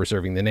reserving it. We're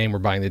reserving the name. We're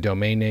buying the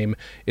domain name.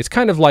 It's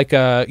kind of like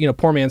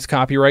poor man's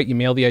copyright. You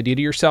mail the idea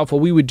to yourself.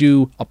 Well, we would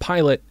do a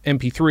pilot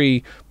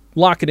MP3,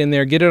 lock it in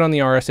there, get it on the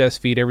RSS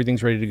feed,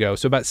 everything's ready to go.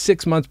 So about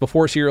 6 months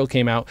before Serial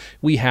came out,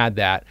 we had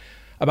that.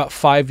 About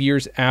 5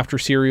 years after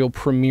Serial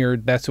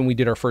premiered, that's when we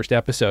did our first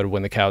episode of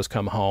When the Cows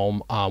Come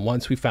Home,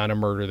 once we found a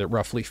murder that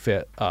roughly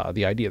fit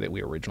the idea that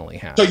we originally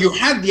had. So you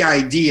had the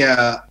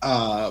idea,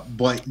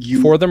 but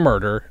you... For the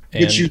murder.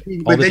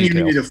 But then you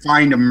needed to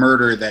find a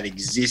murder that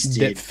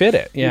existed. That fit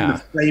it, yeah. The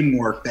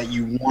framework that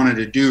you wanted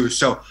to do.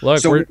 So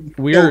look,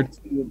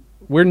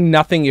 we're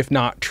nothing if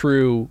not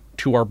true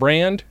to our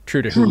brand,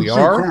 true to who we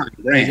are,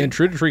 and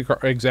true to true.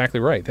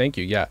 Exactly right. Thank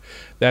you. Yeah,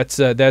 that's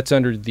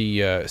under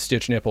the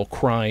Stitch Nipple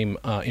crime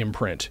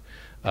imprint,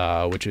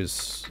 which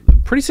is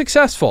pretty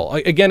successful.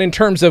 Again, in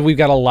terms of we've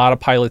got a lot of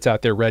pilots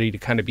out there ready to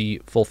kind of be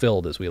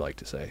fulfilled, as we like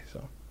to say.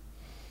 So,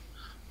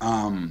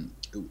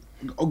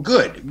 oh,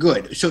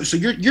 good. So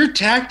your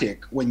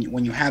tactic when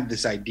you had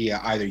this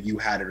idea, either you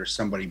had it or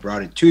somebody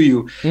brought it to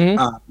you,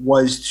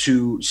 was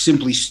to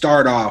simply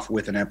start off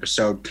with an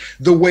episode.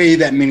 The way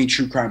that many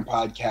true crime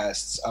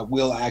podcasts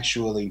will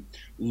actually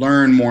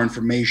learn more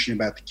information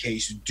about the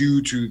case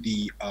due to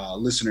the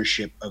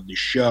listenership of the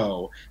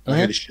show,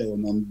 hear the show,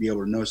 and then be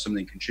able to know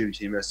something, contribute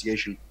to the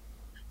investigation.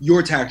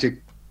 Your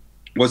tactic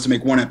was to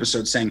make one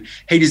episode saying,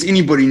 hey, does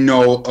anybody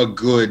know a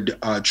good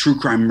true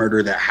crime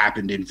murder that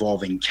happened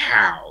involving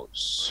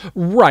cows?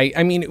 Right.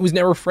 I mean, it was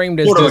never framed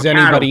as does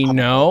anybody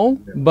know,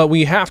 but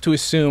we have to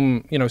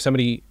assume,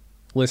 somebody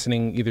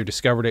listening either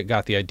discovered it,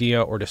 got the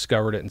idea, or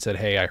discovered it and said,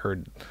 hey, I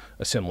heard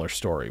a similar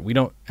story. We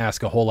don't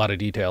ask a whole lot of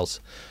details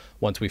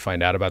once we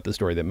find out about the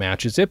story that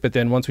matches it. But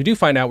then once we do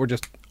find out, we're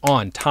just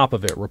on top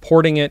of it,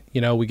 reporting it.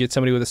 We get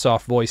somebody with a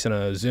soft voice and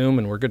a Zoom,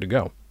 and we're good to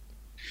go.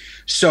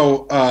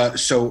 So a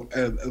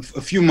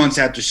few months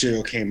after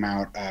Serial came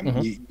out,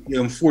 you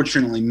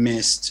unfortunately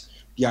missed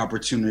the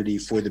opportunity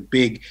for the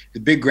big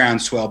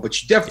groundswell,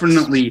 but you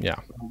definitely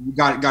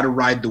got to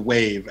ride the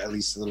wave at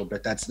least a little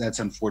bit. That's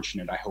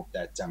unfortunate. I hope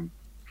that.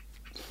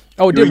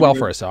 It did well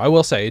for us, though. I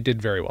will say it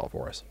did very well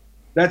for us.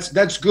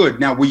 That's good.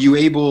 Now, were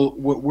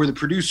the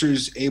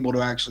producers able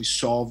to actually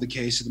solve the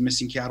case of the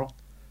missing cattle?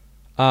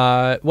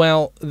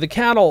 Well, the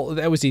cattle,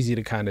 that was easy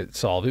to kind of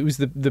solve. It was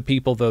the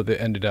people, though,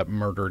 that ended up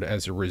murdered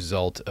as a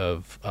result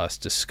of us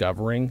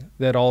discovering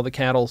that all the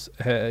cattle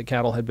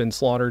had been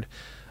slaughtered.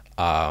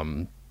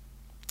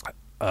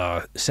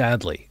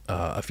 Sadly,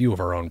 a few of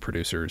our own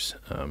producers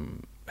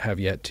have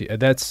yet to.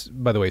 That's,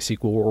 by the way, a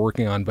sequel we're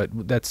working on, but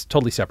that's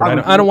totally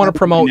separate. I don't want to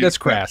promote. That's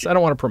crass. I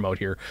don't want to promote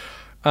here.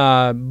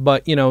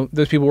 But, you know,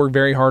 those people worked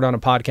very hard on a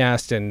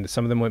podcast, and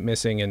some of them went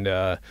missing, and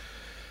there's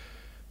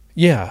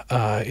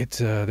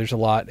a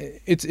lot.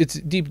 It's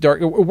deep,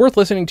 dark, worth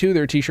listening to.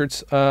 There are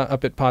t-shirts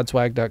up at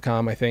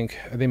podswag.com. I think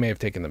they may have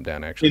taken them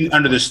down actually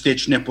under the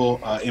Stitch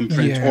Nipple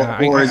imprint. Yeah,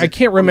 I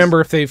can't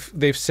remember if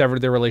they've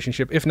severed their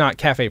relationship. If not,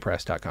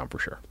 cafepress.com for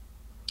sure.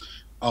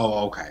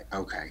 Oh,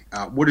 okay.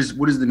 What is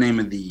the name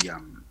of the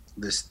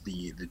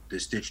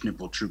Stitch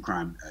Nipple True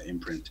Crime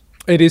imprint?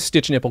 It is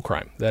Stitch Nipple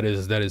Crime. That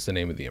is the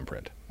name of the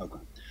imprint. Okay.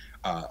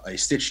 A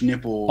Stitch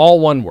Nipple, all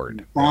one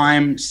word.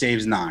 Crime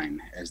saves 9,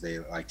 as they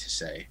like to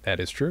say. That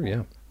is true.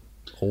 Yeah,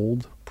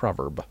 old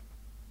proverb.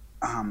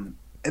 And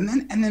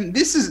then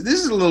this is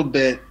a little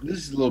bit.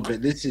 This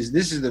is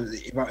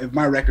the, if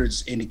my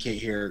records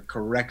indicate here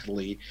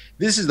correctly,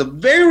 this is the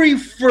very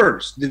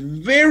first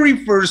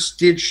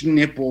Stitch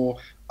Nipple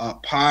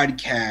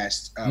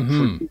podcast.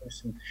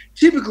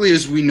 Typically,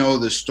 as we know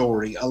the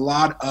story, a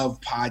lot of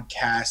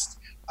podcast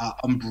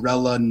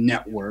umbrella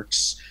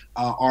networks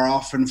are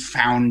often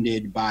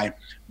founded by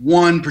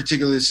one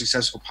particularly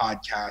successful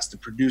podcast. The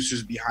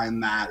producers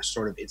behind that,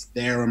 sort of, it's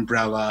their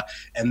umbrella,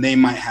 and they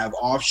might have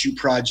offshoot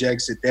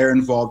projects that they're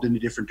involved in to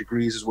different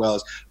degrees, as well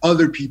as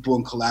other people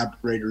and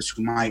collaborators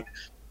who might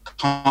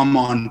come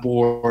on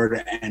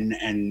board, and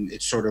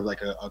it's sort of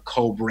like a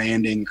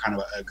co-branding, kind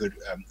of a good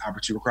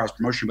opportunity for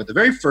cross-promotion. But the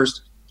very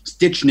first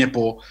Stitch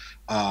Nipple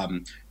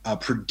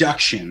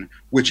production,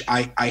 which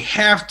I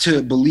have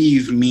to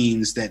believe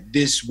means that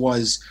this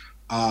was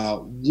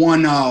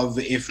one of,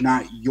 if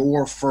not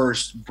your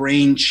first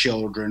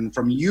brainchildren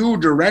from you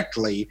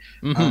directly,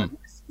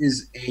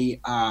 is a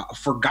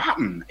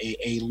forgotten,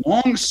 a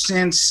long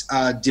since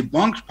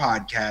debunked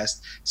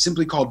podcast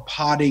simply called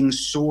Podding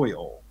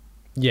Soil.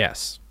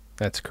 Yes,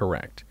 that's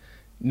correct.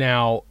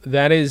 Now,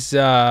 that is, you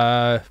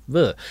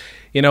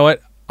know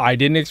what? I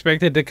didn't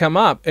expect it to come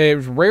up.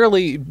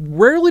 Rarely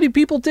do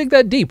people dig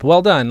that deep.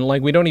 Well done.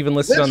 Like, we don't even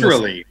list it on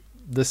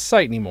the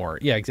site anymore.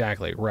 Yeah,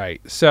 exactly.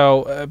 Right.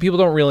 So people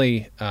don't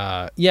really,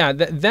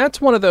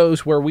 that's one of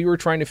those where we were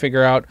trying to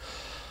figure out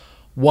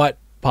what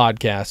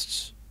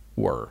podcasts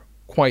were,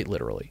 quite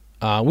literally.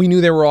 We knew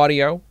they were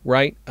audio,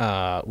 right?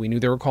 We knew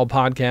they were called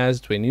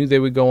podcasts. We knew they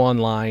would go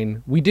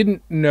online. We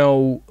didn't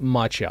know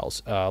much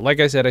else.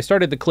 Like I said, I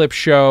started the clip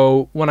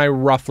show when I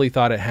roughly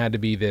thought it had to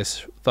be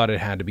this, thought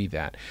it had to be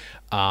that.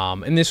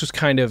 And this was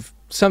kind of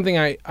something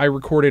I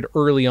recorded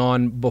early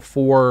on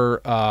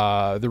before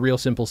the Real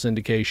Simple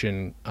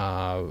Syndication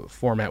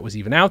format was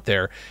even out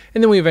there.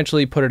 And then we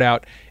eventually put it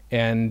out,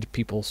 and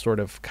people sort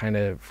of kind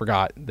of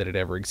forgot that it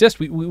ever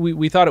existed.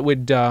 We thought it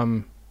would,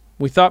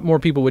 we thought more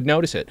people would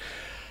notice it.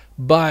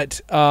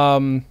 But,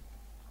 so,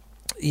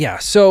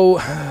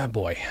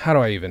 boy, how do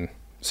I even...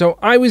 So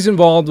I was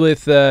involved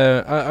with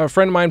a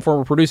friend of mine,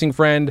 former producing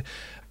friend,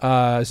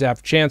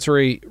 Zap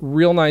Chancery,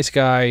 real nice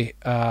guy,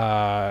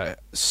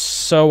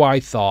 so I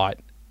thought.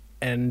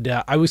 And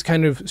I was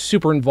kind of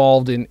super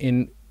involved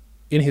in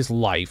his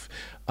life.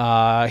 He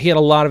had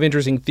a lot of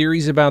interesting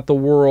theories about the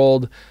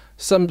world,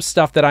 some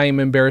stuff that I am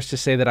embarrassed to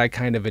say that I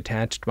kind of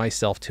attached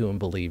myself to and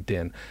believed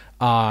in.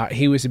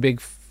 He was a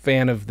big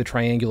fan of the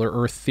triangular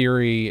Earth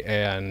theory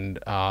and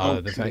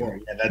the fact,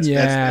 that's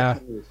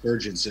the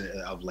resurgence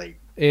of late.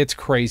 It's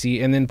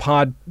crazy. And then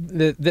pod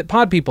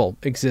people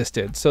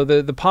existed. So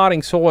the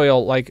Podding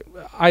Soil, like,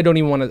 I don't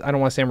want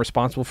to say I'm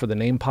responsible for the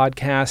name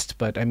podcast,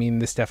 but I mean,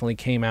 this definitely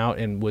came out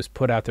and was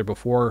put out there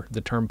before the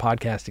term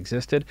podcast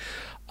existed.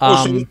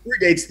 So it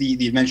predates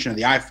the invention of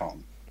the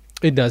iPhone.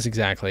 It does,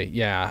 exactly.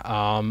 Yeah.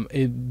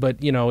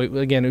 But you know,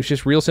 again, it was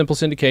just Real Simple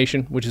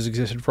Syndication, which has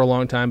existed for a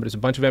long time, but it's a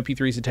bunch of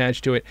MP3s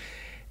attached to it.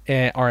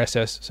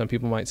 RSS, some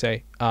people might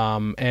say.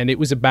 And it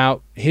was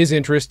about his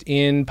interest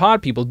in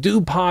pod people.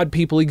 Do pod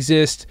people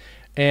exist?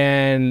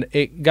 And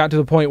it got to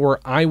the point where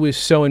I was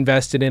so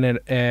invested in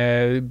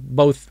it,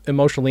 both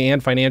emotionally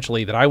and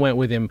financially, that I went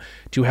with him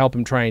to help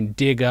him try and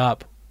dig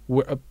up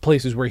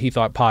places where he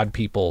thought pod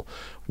people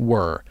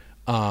were.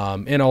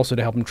 And also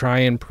to help him try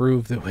and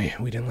prove that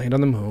we didn't land on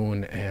the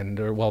moon,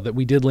 that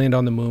we did land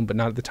on the moon, but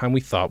not at the time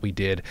we thought we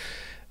did.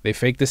 They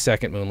faked the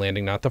second moon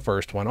landing, not the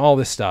first one, all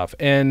this stuff.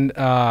 And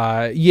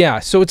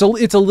so it's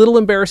a little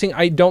embarrassing.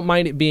 I don't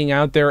mind it being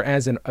out there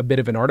as a bit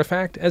of an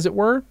artifact, as it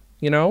were,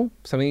 you know,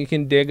 something you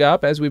can dig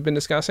up, as we've been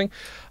discussing.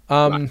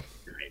 We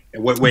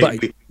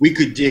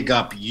could dig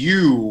up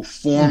you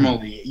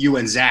formally, you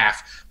and Zaf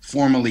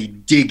formally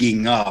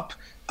digging up,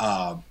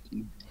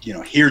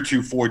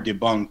 heretofore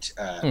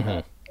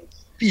debunked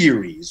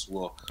theories.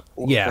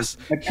 Yes,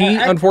 he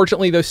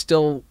unfortunately, though,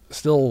 still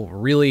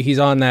really he's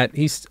on that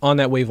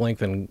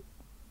wavelength, and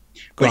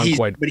but gone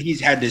quite. he's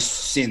had to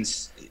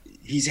since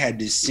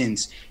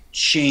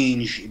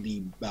change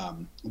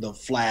the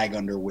flag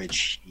under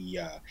which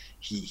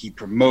he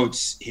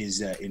promotes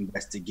his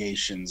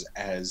investigations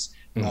as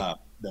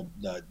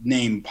the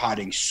name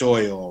Potting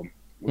Soil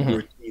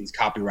retains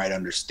copyright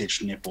under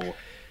Stitch Nipple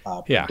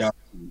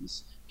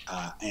Productions,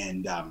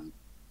 and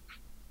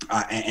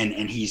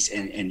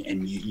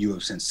you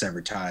have since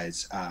severed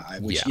ties,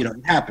 which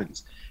it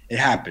happens. It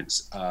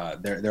happens.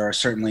 There are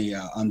certainly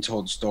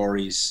untold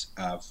stories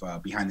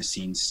of behind the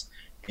scenes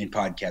in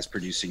podcast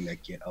producing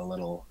that get a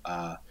little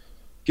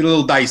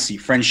dicey.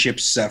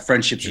 Friendships are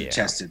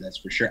tested, that's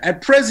for sure.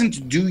 At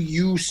present, do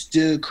you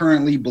still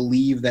currently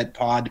believe that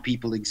pod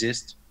people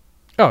exist?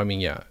 Oh, I mean,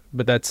 yeah,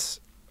 but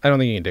I don't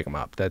think you can dig them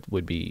up. That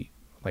would be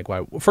like,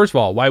 why? First of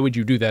all, why would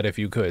you do that if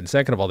you could?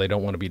 Second of all, they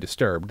don't want to be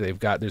disturbed.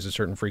 There's a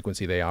certain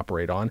frequency they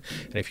operate on,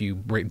 and if you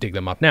dig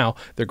them up now,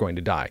 they're going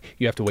to die.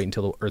 You have to wait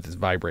until the Earth is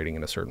vibrating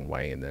in a certain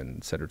way, and then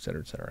et cetera, et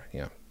cetera, et cetera.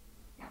 Yeah,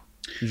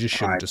 you just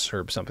shouldn't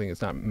disturb something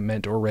that's not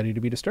meant or ready to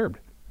be disturbed.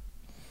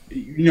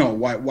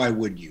 Why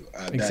would you?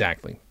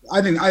 Exactly.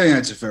 I think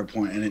that's a fair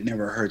point, and it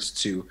never hurts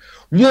to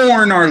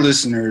warn our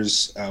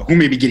listeners who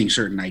may be getting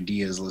certain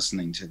ideas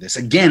listening to this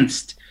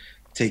against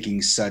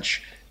taking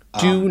such.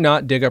 Do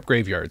not dig up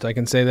graveyards. I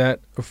can say that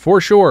for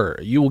sure.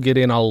 You will get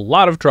in a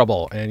lot of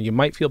trouble, and you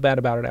might feel bad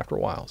about it after a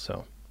while.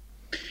 So,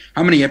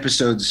 how many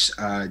episodes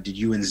did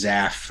you and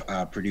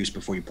Zaf produce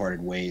before you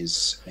parted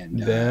ways? And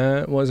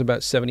that was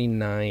about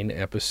 79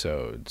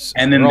 episodes.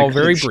 And then they're all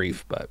very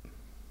brief, but.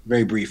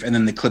 Very brief, and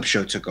then the Clip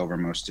Show took over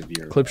most of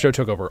your. Clip Show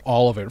took over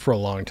all of it for a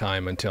long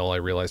time until I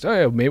realized, oh,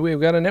 yeah, maybe we've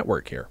got a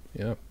network here.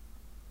 Yeah,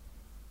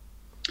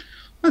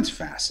 that's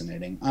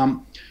fascinating.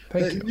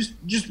 Thank you.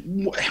 Just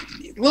a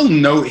little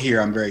note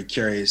here. I'm very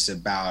curious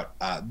about.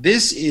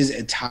 This is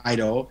a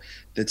title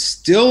that's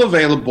still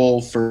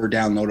available for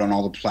download on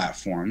all the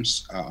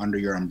platforms under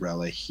your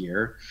umbrella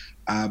here,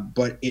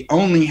 but it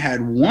only had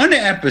one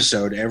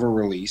episode ever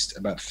released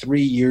about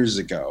 3 years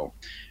ago,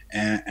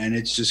 and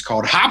it's just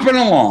called "Hopping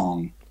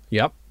Along."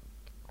 Yep.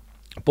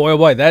 Boy, oh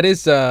boy,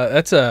 that's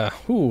a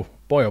boy,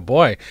 oh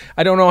boy.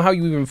 I don't know how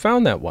you even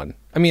found that one.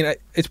 I mean,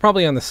 it's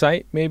probably on the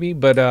site, maybe,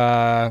 but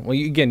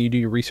you do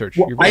your research.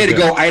 Well, I had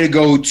to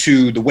go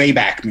to the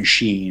Wayback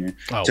Machine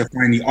to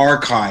find the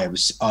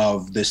archives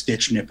of the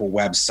Stitch Nipple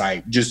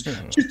website, just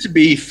to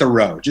be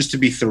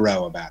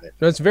thorough about it.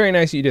 No, it's very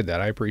nice you did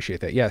that. I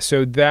appreciate that. Yeah,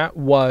 so that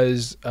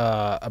was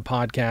a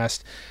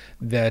podcast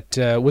that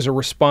was a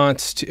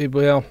response to.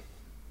 Well,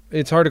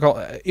 it's hard to call.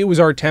 It was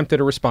our attempt at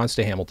a response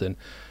to Hamilton,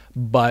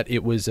 but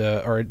it was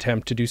our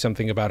attempt to do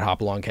something about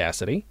Hopalong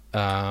Cassidy,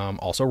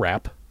 also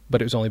rap.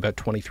 But it was only about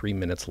 23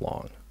 minutes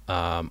long.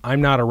 I'm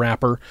not a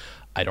rapper.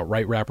 I don't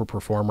write rap or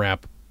perform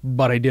rap,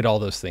 but I did all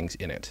those things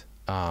in it.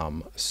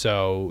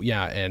 So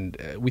yeah, and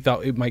we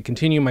thought it might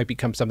continue, might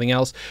become something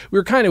else. We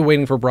were kind of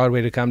waiting for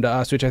Broadway to come to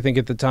us, which I think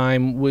at the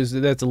time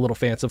that's a little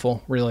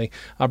fanciful, really.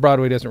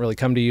 Broadway doesn't really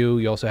come to you.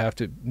 You also have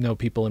to know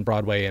people in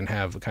Broadway and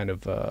have kind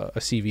of a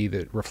CV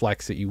that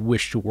reflects that you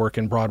wish to work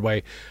in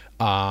Broadway.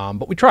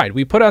 But we tried.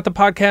 We put out the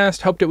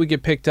podcast, hoped it would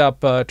get picked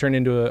up, turn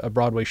into a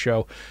Broadway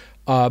show.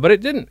 But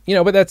it didn't,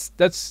 but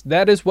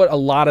that is what a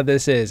lot of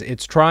this is.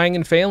 It's trying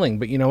and failing,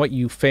 but you know what?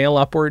 You fail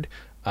upward,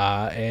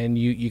 and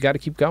you got to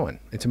keep going.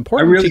 It's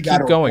important to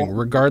keep going,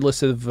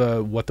 regardless of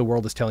what the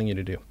world is telling you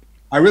to do.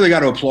 I really got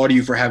to applaud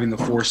you for having the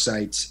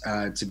foresight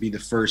to be the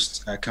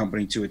first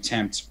company to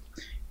attempt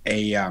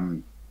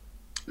to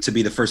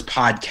be the first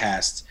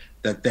podcast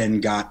that then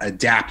got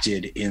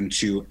adapted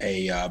into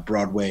a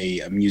Broadway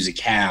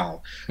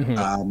musicale.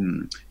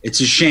 Mm-hmm.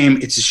 It's a shame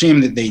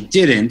that they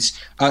didn't.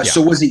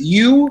 So was it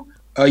you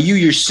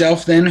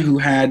yourself then who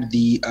had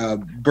the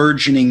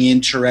burgeoning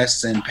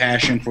interest and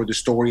passion for the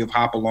story of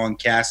Hopalong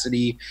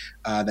Cassidy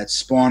that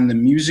spawned the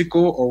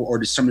musical, or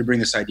did somebody bring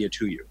this idea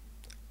to you?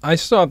 I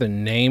saw the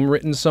name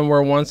written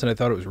somewhere once, and I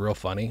thought it was real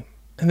funny.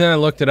 And then I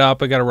looked it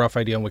up. I got a rough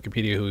idea on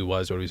Wikipedia who he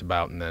was, what he was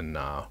about, and then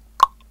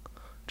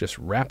just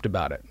rapped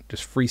about it,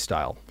 just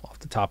freestyle off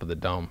the top of the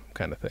dome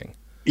kind of thing.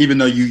 Even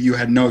though you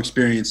had no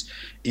experience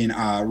in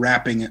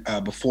rapping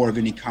before of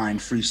any kind,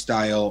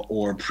 freestyle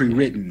or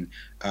pre-written,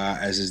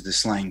 as is the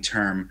slang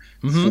term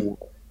for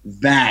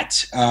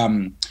that.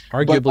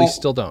 Arguably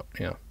still don't,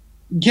 yeah.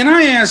 Can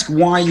I ask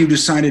why you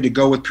decided to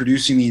go with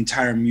producing the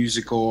entire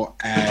musical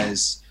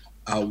as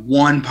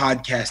one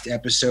podcast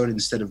episode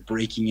instead of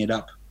breaking it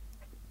up?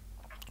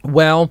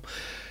 Well,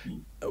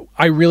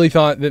 I really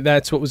thought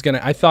that's what was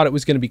I thought it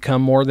was going to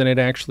become more than it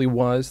actually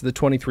was. The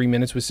 23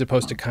 minutes was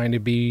supposed to kind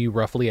of be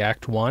roughly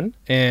Act 1,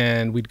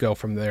 and we'd go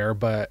from there.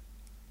 But,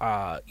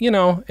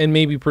 and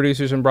maybe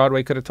producers in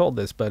Broadway could have told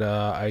this, but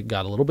I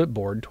got a little bit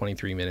bored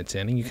 23 minutes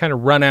in, and you kind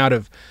of run out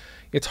of,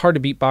 it's hard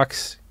to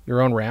beatbox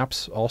your own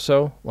raps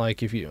also.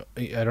 Like I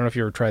don't know if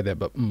you ever tried that,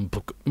 but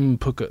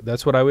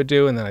that's what I would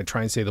do. And then I'd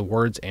try and say the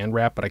words and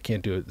rap, but I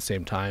can't do it at the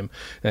same time.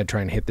 And I'd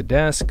try and hit the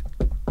desk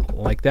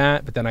like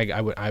that, but then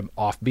I'm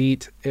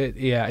offbeat. It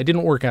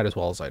didn't work out as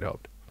well as I'd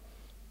hoped.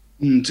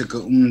 Yeah,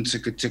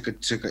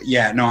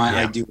 no,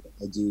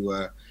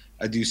 I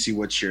I do see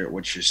what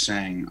you're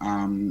saying.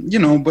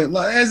 But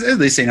as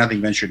they say,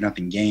 nothing ventured,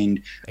 nothing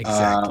gained.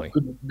 Exactly.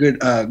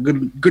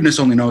 Goodness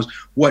only knows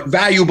what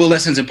valuable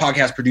lessons in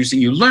podcast producing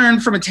you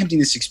learned from attempting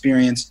this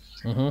experience.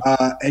 And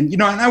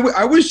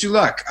I wish you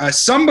luck.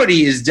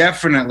 Somebody is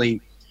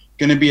definitely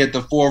going to be at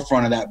the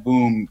forefront of that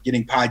boom,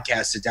 getting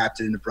podcasts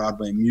adapted into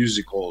Broadway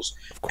musicals.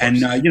 And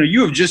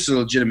you have just a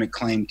legitimate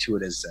claim to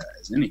it as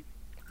any.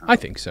 I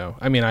think so.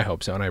 I mean, I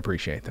hope so, and I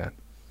appreciate that.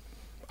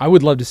 I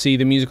would love to see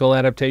the musical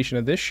adaptation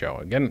of this show.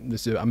 Again,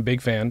 I'm a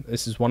big fan.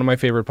 This is one of my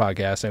favorite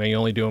podcasts, and I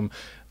only do them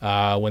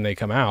when they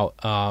come out.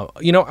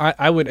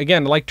 I would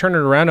again like turn it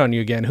around on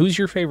you again. Who's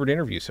your favorite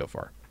interview so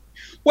far?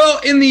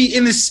 Well, in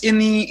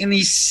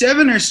the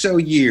 7 or so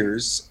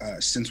years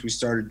since we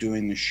started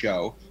doing the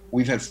show,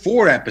 we've had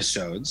 4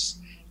 episodes.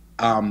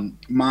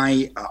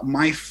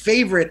 My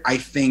favorite, I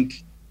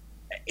think,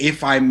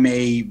 if I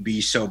may be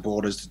so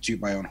bold as to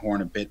toot my own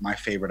horn a bit, my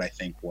favorite, I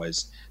think,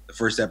 was the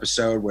first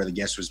episode where the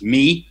guest was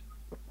me,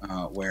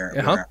 where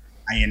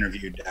I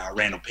interviewed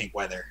Randall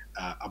Pinkweather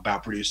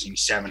about producing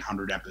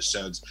 700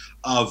 episodes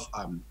of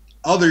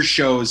other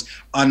shows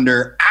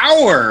under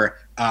our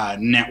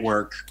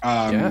network,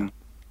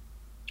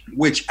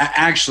 which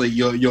actually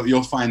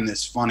you'll find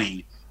this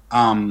funny.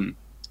 Under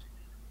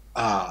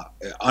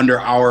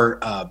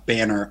our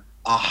banner,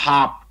 A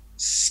Hop,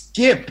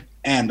 Skip,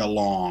 and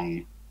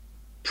Along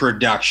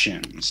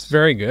Productions. It's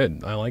very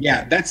good. I like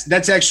that.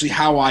 That's actually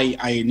how I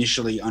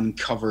initially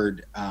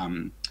uncovered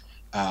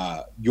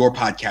your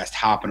podcast,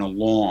 Hopping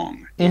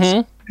Along.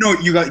 You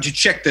got to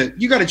check the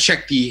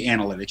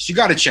analytics. You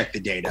got to check the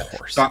data.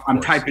 So I'm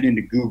typing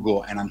into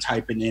Google and I'm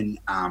typing in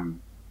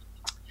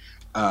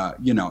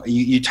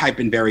you type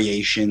in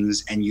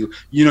variations and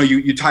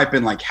you type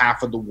in like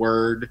half of the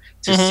word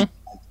to see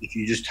if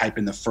you just type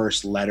in the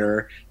first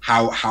letter,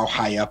 how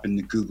high up in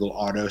the Google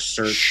auto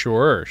search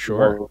sure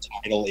the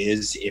title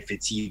is, if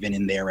it's even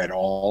in there at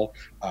all,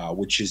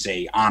 which is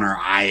a honor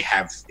I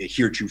have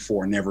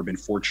heretofore never been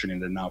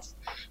fortunate enough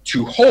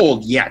to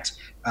hold yet.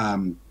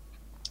 And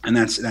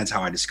that's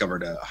how I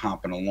discovered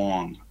Hopping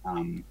Along.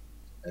 I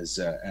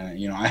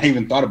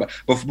even thought about,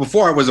 but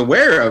before I was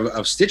aware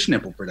of Stitch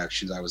Nipple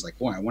Productions, I was like,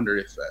 boy, I wonder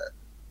if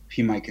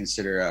he might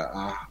consider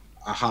a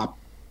Hop,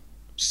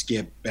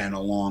 Skip, and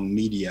Along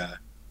Media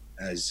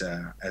as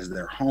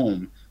their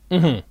home.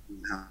 How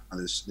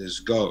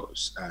this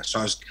goes.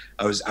 So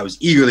I was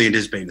eagerly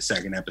anticipating the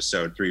second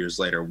episode. 3 years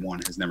later, one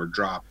has never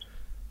dropped.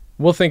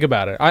 We'll think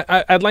about it.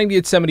 I'd like to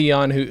get somebody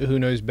on who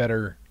knows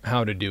better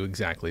how to do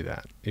exactly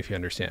that, if you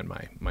understand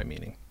my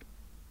meaning.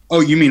 Oh,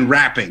 you mean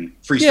rapping,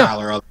 freestyle,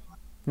 or other?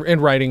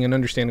 And writing and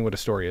understanding what a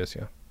story is,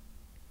 yeah.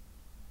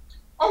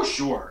 Oh,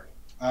 sure.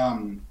 I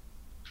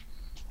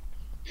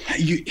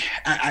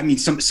mean,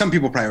 some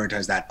people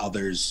prioritize that.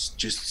 Others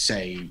just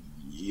say,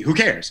 "Who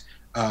cares?"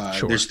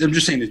 Sure. I'm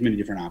just saying, there's many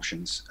different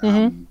options.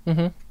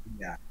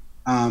 Yeah.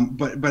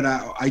 But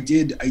I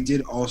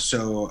did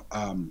also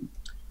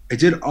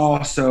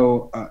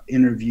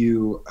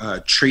interview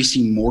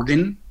Tracy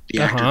Morgan, the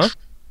actor.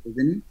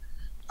 Morgan.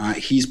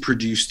 He's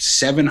produced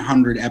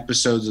 700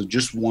 episodes of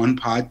just one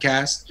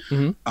podcast,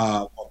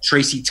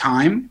 Tracy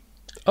Time.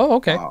 Oh,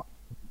 okay.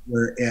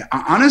 Where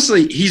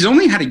honestly, he's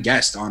only had a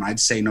guest on, I'd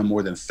say, no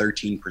more than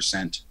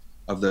 13%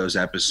 of those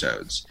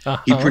episodes.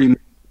 He pretty much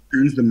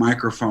turns the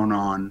microphone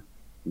on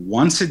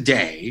once a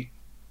day.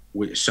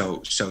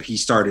 So he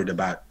started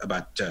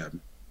about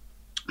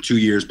 2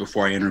 years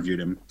before I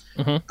interviewed him.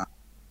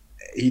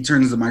 He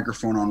turns the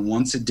microphone on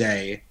once a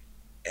day.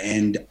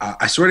 And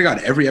I swear to God,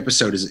 every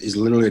episode is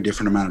literally a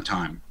different amount of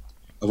time.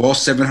 Of all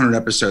 700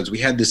 episodes, we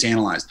had this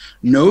analyzed.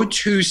 No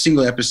 2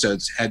 single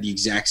episodes had the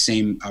exact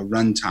same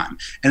runtime.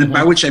 And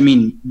by which I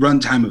mean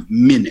runtime of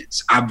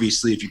minutes.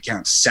 Obviously, if you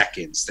count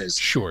seconds, there's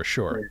sure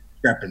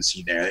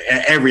discrepancy there.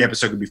 Every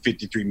episode could be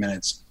 53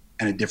 minutes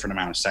and a different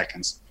amount of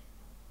seconds.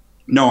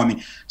 No, I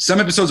mean, some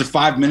episodes are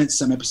 5 minutes,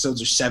 some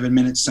episodes are 7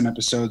 minutes, some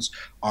episodes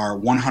are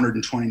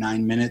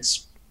 129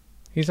 minutes.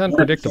 He's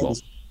unpredictable.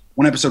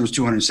 One episode was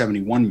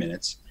 271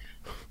 minutes.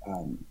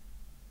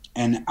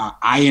 And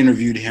I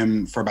interviewed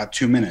him for about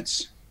 2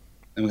 minutes.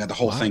 And we got the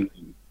whole thing.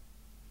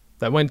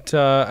 That went,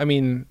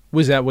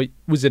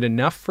 was it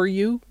enough for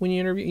you when you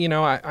interview?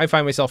 I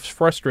find myself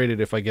frustrated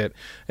if I get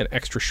an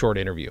extra short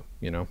interview,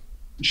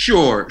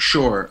 Sure.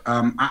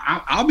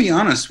 I'll be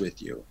honest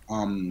with you.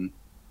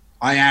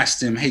 I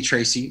asked him, "Hey,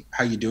 Tracy,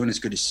 how you doing? It's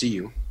good to see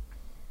you."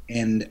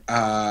 And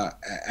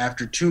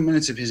after 2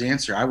 minutes of his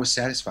answer, I was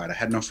satisfied. I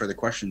had no further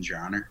questions, Your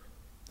Honor.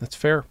 That's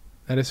fair.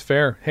 That is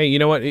fair. Hey, you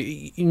know what?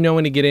 You know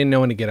when to get in, know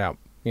when to get out.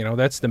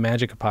 That's the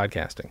magic of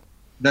podcasting.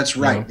 That's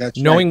right. That's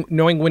knowing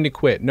when to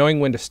quit, knowing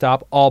when to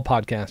stop. All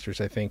podcasters,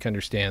 I think,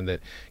 understand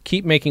that.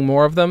 Keep making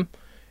more of them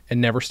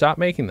and never stop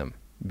making them,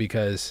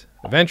 because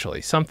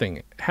eventually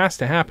something has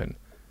to happen.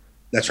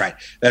 That's right.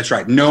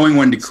 Knowing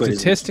when to quit.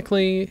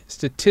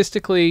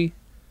 Statistically,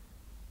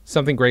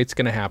 something great's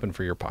going to happen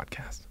for your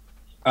podcast.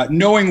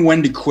 Knowing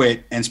when to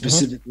quit, and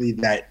specifically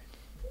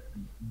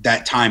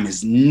that time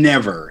is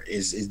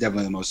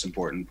definitely the most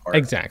important part.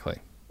 Exactly.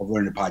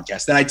 learning to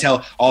podcast that I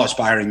tell all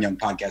aspiring young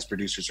podcast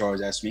producers who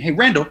always ask me, hey,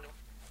 Randall,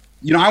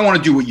 I want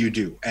to do what you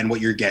do and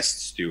what your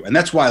guests do. And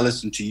that's why I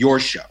listen to your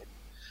show.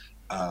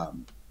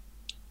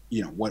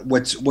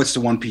 What's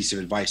the one piece of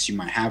advice you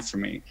might have for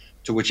me?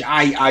 To which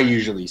I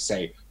usually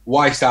say,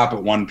 why stop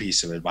at one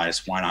piece of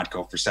advice? Why not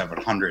go for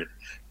 700?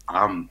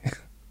 But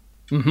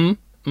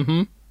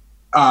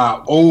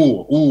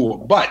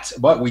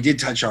we did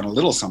touch on a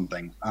little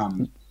something.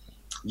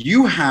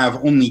 You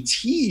have only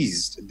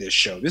teased this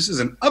show. This is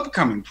an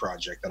upcoming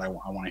project that I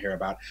want to hear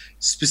about.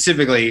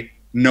 Specifically,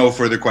 no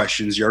further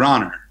questions, Your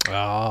Honor.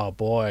 Oh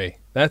boy,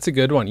 that's a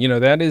good one.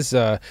 That is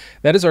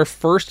our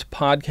first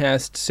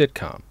podcast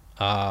sitcom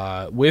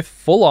with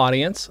full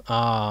audience,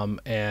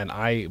 and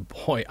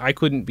I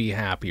couldn't be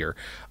happier.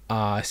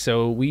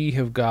 So we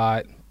have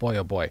got, boy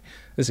oh boy,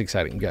 this is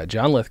exciting. We've got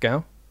John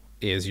Lithgow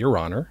is Your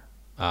Honor.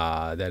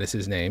 That is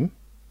his name.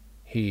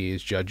 He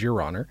is Judge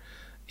Your Honor.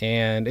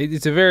 And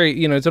it's a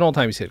very, it's an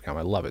old-timey sitcom.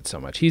 I love it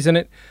so much. He's in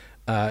it.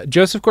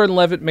 Joseph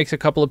Gordon-Levitt makes a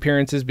couple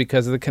appearances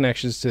because of the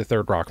connections to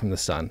Third Rock from the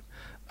Sun.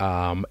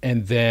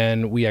 And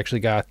then we actually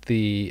got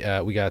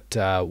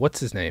what's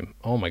his name?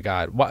 Oh my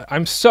God.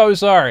 I'm so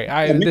sorry.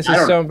 This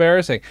is so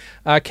embarrassing.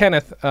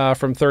 Kenneth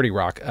from 30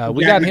 Rock.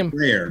 We got him,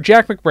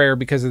 Jack McBrayer,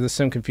 because of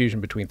some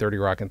confusion between 30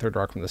 Rock and Third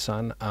Rock from the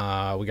Sun.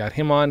 We got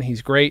him on.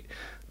 He's great.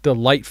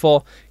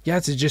 Delightful. Yeah,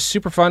 it's just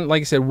super fun.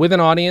 Like I said, with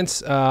an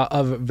audience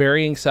of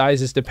varying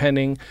sizes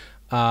depending.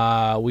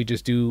 We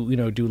just do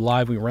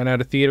live. We rent out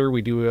a theater.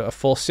 We do a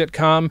full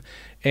sitcom,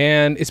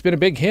 and it's been a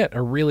big hit,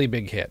 a really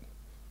big hit.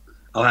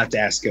 I'll have to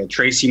ask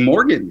Tracy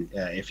Morgan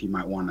if he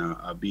might want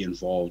to be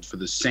involved for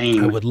the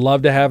same. I would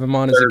love to have him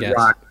on as a guest.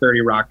 30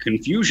 Rock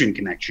confusion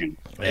connection.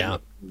 Yeah,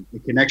 the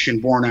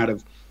connection born out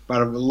of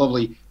a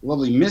lovely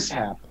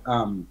mishap.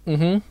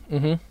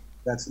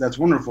 That's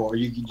wonderful.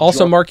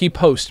 Also, Marky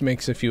Post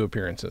makes a few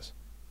appearances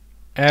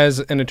as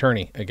an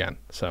attorney again.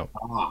 So.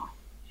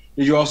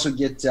 Did you also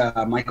get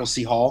Michael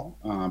C. Hall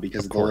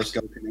because of the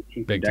Lithgow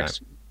connection? Big time.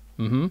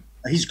 Mm-hmm.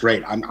 He's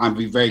great. I'm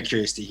be very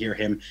curious to hear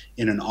him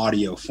in an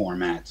audio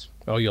format.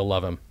 Oh, you'll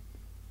love him.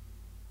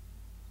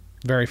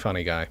 Very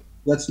funny guy.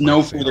 That's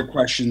no further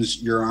questions,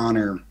 Your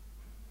Honor.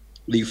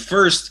 The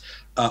first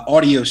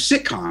audio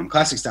sitcom,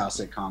 classic style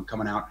sitcom,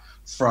 coming out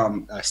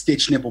from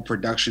Stitch Nipple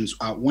Productions.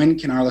 When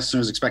can our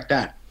listeners expect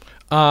that?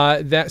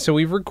 So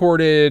we've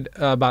recorded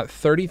about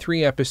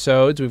 33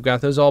 episodes. We've got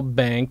those all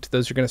banked.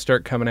 Those are going to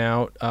start coming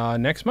out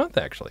next month,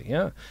 actually.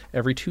 Yeah,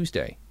 every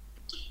Tuesday.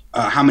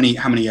 How many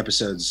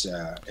episodes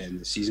in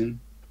the season?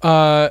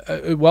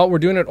 Well, we're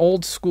doing it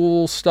old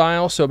school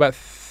style, so about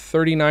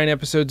 39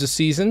 episodes a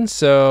season.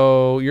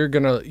 So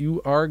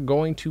you are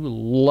going to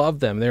love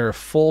them. They're a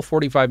full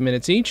 45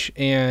 minutes each,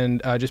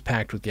 and just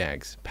packed with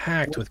gags.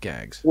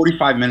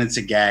 45 minutes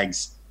of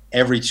gags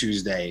every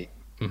Tuesday.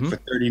 Mm-hmm. For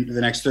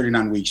the next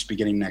 39 weeks,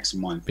 beginning next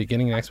month.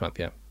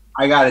 Yeah.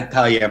 I got to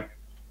tell you,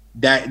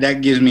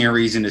 that gives me a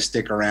reason to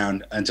stick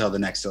around until the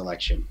next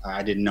election.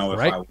 I didn't know if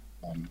I was,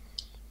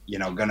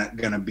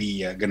 gonna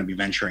be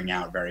venturing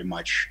out very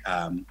much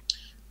to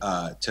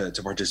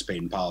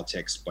participate in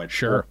politics. But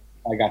sure,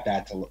 I got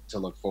that to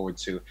look forward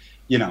to.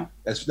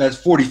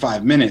 That's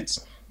 45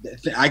 minutes.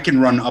 I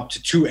can run up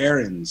to 2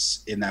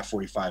 errands in that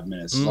 45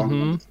 minutes. As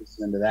long as I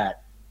listen to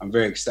that, I'm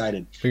very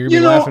excited. You're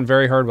gonna be laughing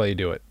very hard while you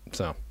do it.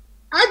 So.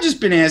 I've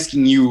just been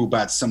asking you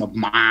about some of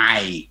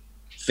my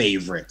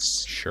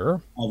favorites.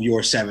 Sure. Of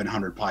your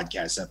 700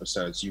 podcast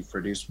episodes you've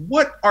produced.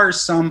 What are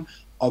some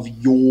of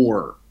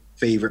your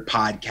favorite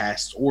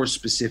podcasts or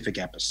specific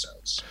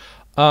episodes?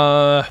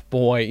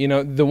 Boy,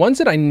 the ones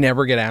that I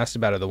never get asked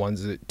about are the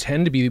ones that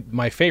tend to be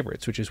my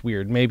favorites, which is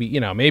weird. Maybe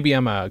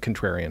I'm a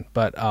contrarian,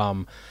 but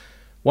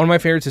one of my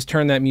favorites is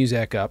Turn That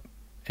Music Up,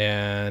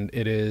 and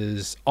it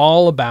is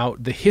all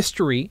about the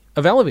history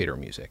of elevator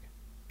music.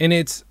 And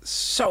it's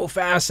so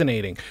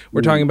fascinating.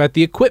 We're talking about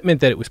the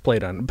equipment that it was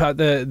played on, about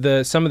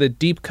some of the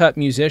deep cut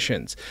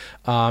musicians.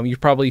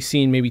 You've probably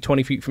seen maybe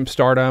 20 Feet from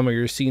Stardom, or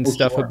you're seeing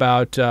stuff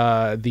about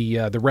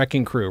the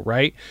Wrecking Crew,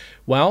 right?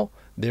 Well,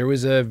 there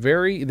was the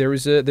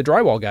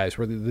Drywall guys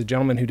were the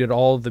gentlemen who did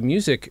all of the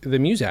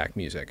Muzak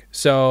music.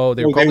 So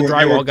they were called the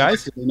Drywall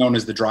guys. Known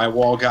as the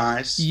Drywall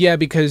guys. Yeah,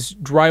 because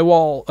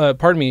Drywall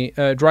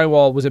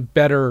was a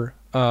better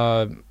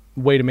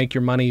way to make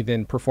your money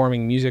than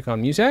performing music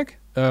on Muzak.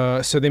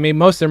 So they made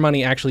most of their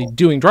money actually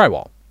doing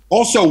drywall.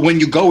 Also, when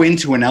you go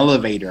into an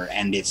elevator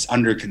and it's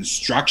under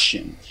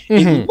construction,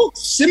 it looks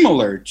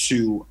similar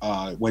to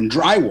when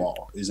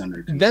drywall is under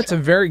construction. That's a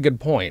very good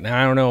point. And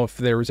I don't know if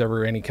there was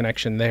ever any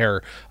connection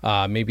there.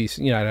 Maybe,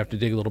 I'd have to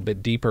dig a little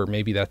bit deeper.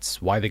 Maybe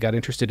that's why they got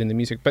interested in the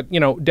music. But,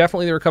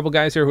 definitely there were a couple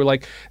guys there who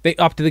they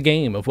upped the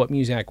game of what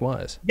Muzak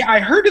was. Yeah, I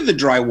heard of the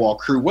Drywall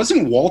Crew.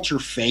 Wasn't Walter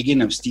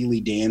Fagan of Steely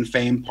Dan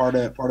fame part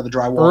of the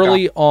Drywall?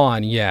 Early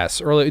on,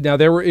 yes. Now,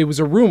 it was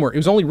a rumor. It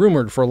was only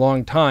rumored for a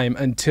long time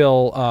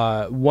until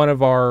one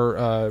of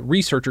our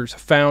researchers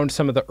found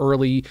some of the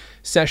early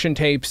session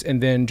tapes,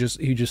 and then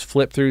he just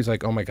flipped through. He's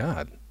like, oh my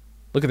God,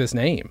 look at this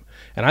name.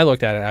 And I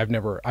looked at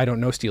it. I don't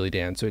know Steely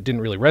Dan, so it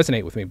didn't really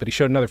resonate with me. But he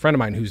showed another friend of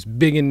mine who's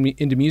big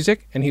into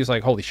music, and he was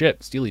like, "Holy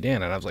shit, Steely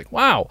Dan!" And I was like,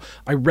 "Wow,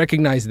 I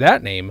recognize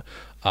that name.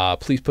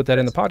 Please put that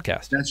in the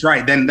podcast." That's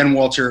right. Then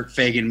Walter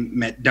Fagan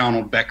met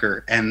Donald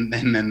Becker, and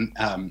then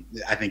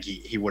I think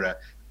he would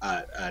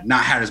have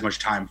not had as much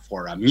time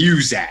for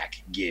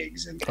Muzak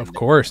gigs. And of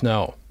course,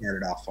 no.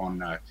 Started off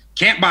on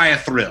 "Can't Buy a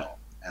Thrill,"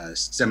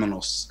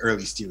 seminal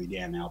early Steely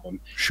Dan album.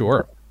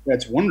 Sure.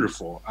 That's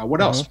wonderful.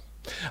 What else?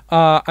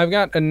 I've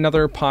got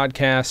another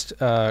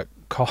podcast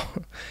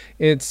called.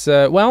 It's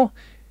well,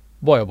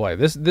 boy oh boy.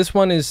 This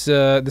one is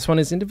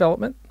in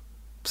development.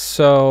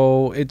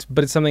 So it's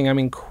something I'm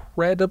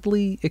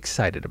incredibly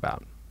excited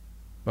about.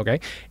 Okay,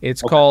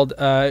 it's called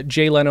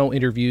Jay Leno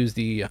Interviews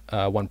the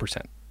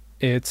 1%.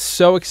 It's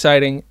so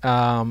exciting.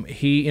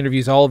 He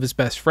interviews all of his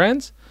best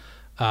friends,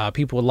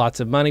 people with lots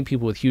of money,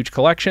 people with huge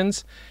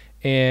collections,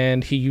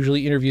 and he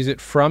usually interviews it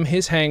from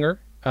his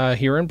hangar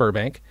here in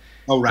Burbank.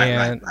 Oh,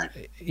 right.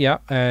 Yeah,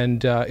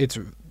 and it's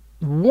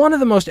one of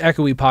the most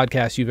echoey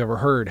podcasts you've ever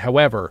heard.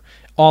 However,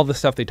 all the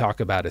stuff they talk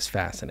about is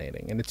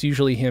fascinating, and it's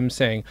usually him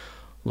saying,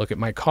 "Look at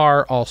my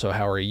car. Also,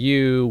 how are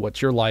you?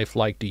 What's your life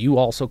like? Do you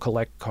also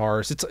collect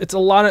cars?" It's a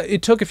lot of.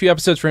 It took a few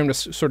episodes for him to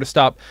sort of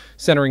stop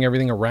centering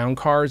everything around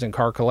cars and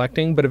car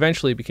collecting, but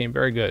eventually it became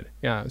very good.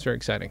 Yeah, it was very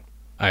exciting.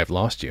 I have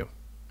lost you.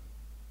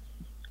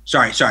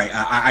 Sorry.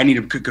 I need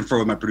to confer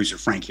with my producer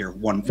Frank here.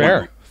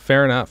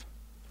 Fair enough.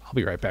 I'll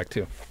be right back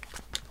too.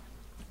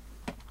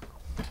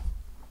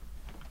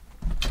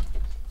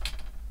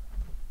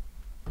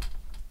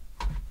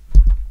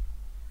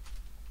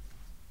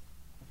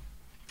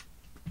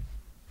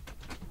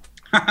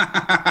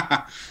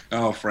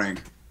 Oh,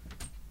 Frank.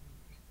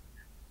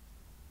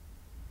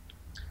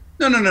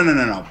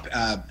 No.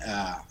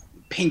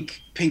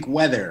 Pink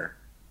Weather.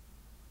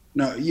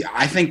 No,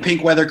 I think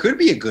Pink Weather could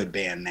be a good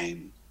band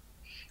name.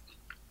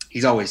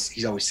 He's always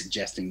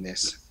suggesting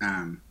this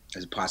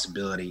as a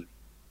possibility.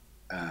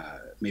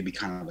 Maybe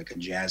kind of like a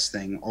jazz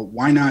thing, or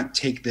why not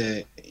take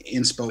the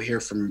inspo here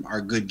from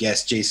our good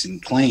guest Jason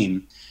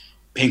Claim?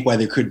 Pink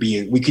Weather could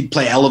be. We could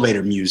play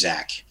elevator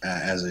music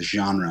as a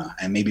genre,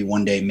 and maybe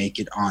one day make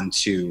it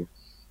onto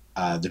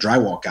the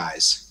Drywall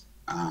Guys.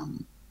 I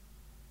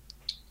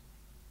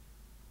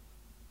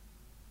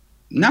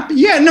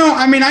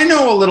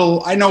know a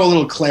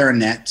little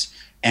clarinet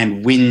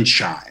and wind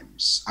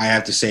chimes. I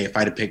have to say, if I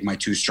had to pick my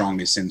two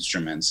strongest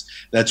instruments,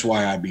 that's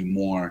why I'd be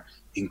more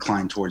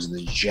inclined towards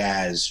the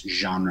jazz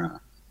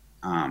genre.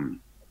 But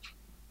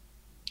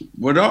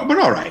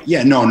all right,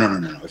 yeah, no.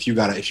 If you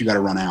gotta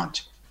run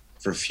out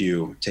for a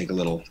few, take a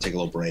little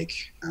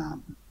break.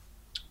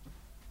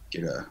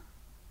 It's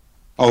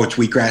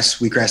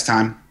wheatgrass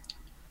time.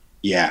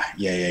 Yeah.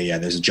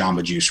 There's a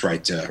Jamba Juice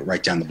right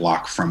down the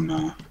block from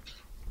a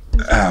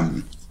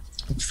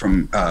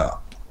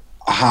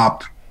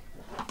hop,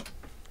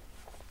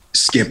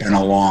 skip, and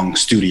a long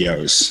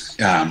studios.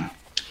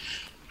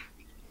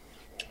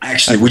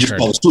 Actually, we just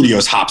call the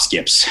studios hop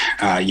skips.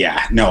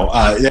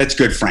 That's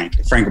good, Frank.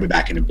 Frank will be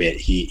back in a bit.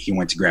 He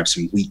went to grab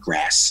some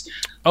wheatgrass.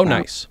 Oh,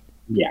 nice.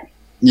 Yeah.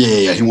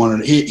 He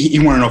wanted to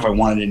know if I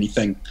wanted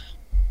anything.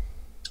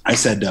 I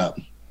said, my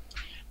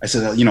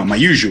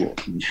usual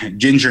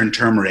ginger and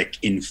turmeric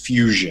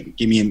infusion.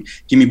 Give me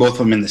both of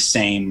them in the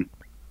same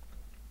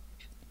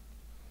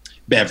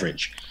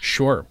beverage.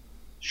 Sure.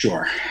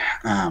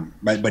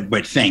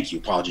 But thank you.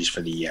 Apologies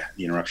for the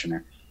interruption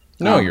there.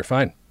 No, you're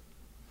fine.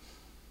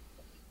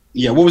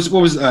 Yeah. What was?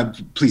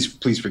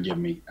 Please forgive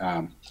me.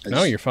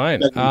 No, you're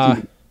fine.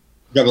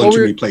 Juggling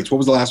too many plates. What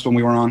was the last one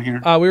we were on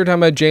here? We were talking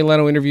about Jay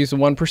Leno interviews the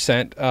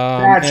 1%.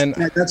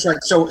 That's right.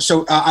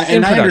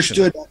 And I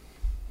understood,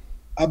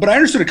 but I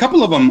understood a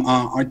couple of them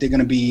aren't they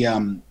going to be?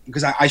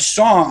 Because I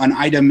saw an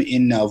item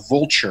in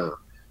Vulture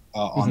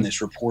on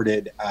this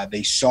reported.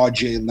 They saw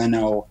Jay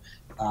Leno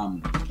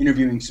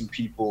interviewing some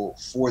people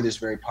for this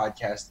very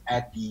podcast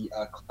at the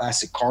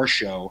Classic Car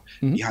Show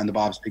behind the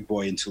Bob's Big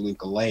Boy in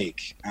Toluca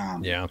Lake.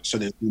 So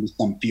there's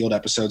some field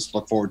episodes to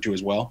look forward to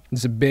as well.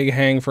 It's a big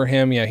hang for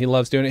him. Yeah, he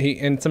loves doing it.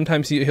 And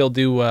sometimes he'll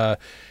do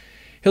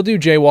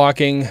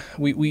jaywalking.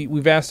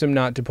 We've asked him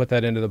not to put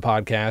that into the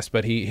podcast,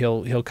 but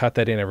he'll cut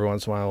that in every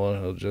once in a while.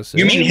 And he'll just.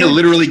 You mean he'll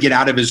literally get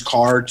out of his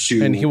car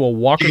and he will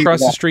walk across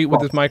the street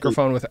with his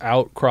microphone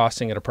without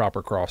crossing at a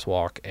proper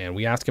crosswalk. And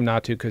we asked him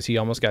not to because he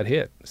almost got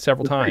hit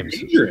several times.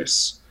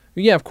 Dangerous.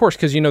 Yeah, of course,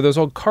 because those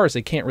old cars,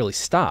 they can't really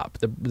stop.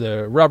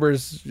 The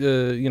rubber's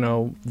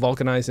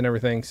vulcanized and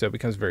everything, so it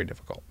becomes very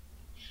difficult.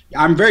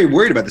 I'm very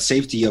worried about the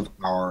safety of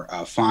our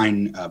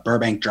fine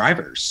Burbank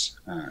drivers.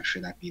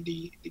 Should that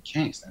be the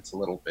case? That's a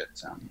little bit.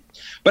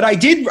 But I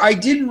did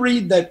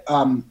read that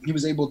he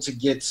was able to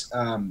get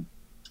the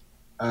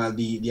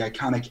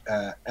iconic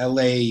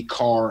LA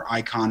car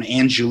icon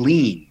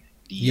Angeline.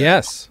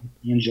 Yes,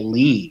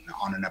 Angeline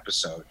on an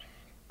episode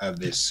of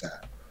this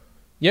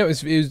Yeah,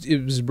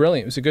 it was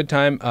brilliant. It was a good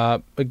time.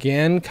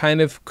 Again, kind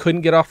of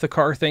couldn't get off the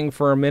car thing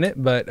for a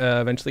minute, but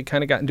eventually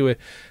kind of got into a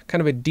kind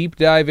of a deep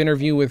dive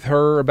interview with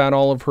her about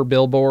all of her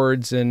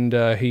billboards, and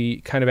he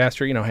kind of asked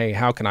her, hey,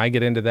 how can I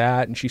get into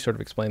that? And she sort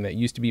of explained that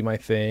used to be my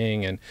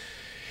thing, and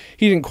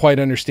he didn't quite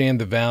understand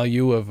the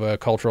value of a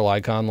cultural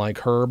icon like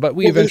her, but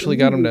we eventually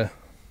got him to.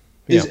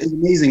 It's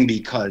amazing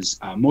because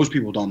most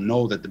people don't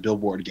know that the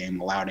Billboard game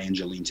allowed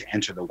Angeline to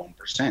enter the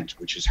 1%,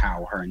 which is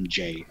how her and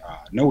Jay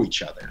know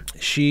each other.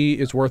 She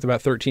is worth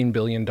about $13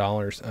 billion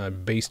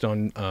based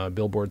on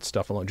Billboard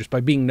stuff alone, just by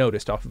being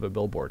noticed off of a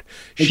billboard.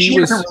 She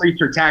hasn't released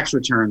her tax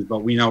returns, but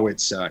we know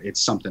it's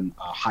something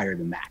higher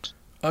than that.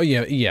 Oh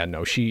yeah,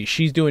 no,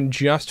 she's doing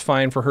just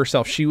fine for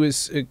herself. She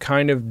was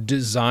kind of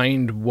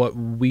designed what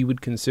we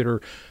would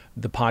consider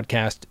the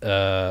podcast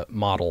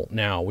model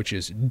now, which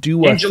is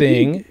do a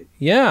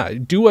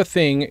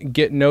thing,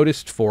 get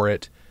noticed for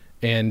it,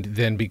 and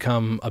then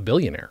become a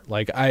billionaire.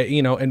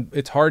 And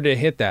it's hard to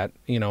hit that,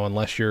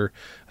 unless you're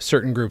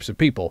certain groups of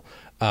people.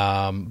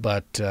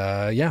 It's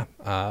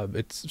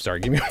sorry,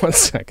 give me 1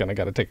 second. I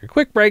got to take a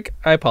quick break.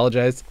 I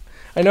apologize.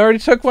 I know I already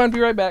took one. Be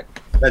right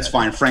back. That's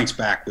fine. Frank's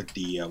back with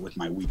the with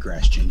my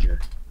wheatgrass ginger.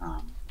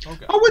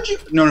 Okay. Oh, would you?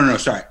 No.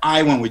 Sorry,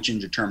 I went with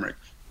ginger turmeric.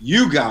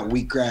 You got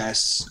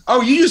wheatgrass.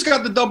 Oh, you just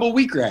got the double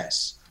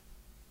wheatgrass.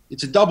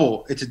 It's a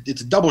double. It's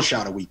a double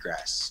shot of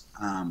wheatgrass.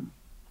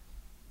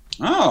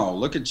 Oh,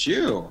 look at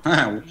you.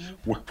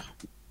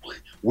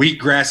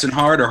 Wheatgrass and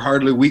hard or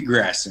hardly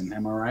wheatgrassing.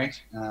 Am I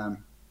right?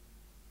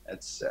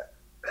 That's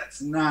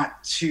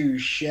not too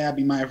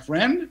shabby, my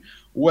friend.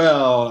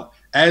 Well,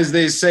 as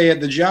they say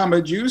at the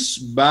Jamba Juice,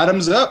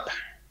 bottoms up.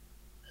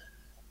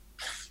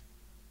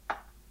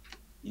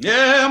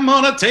 Yeah, I'm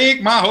gonna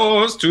take my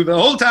horse to the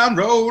Old Town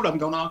Road. I'm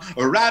gonna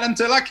ride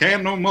until I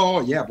can't no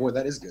more. Yeah, boy,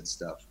 that is good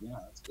stuff. Yeah,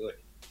 that's good.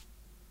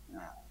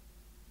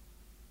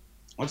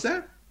 What's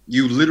that?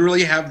 You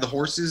literally have the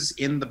horses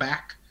in the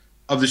back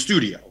of the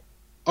studio.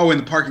 Oh, in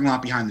the parking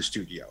lot behind the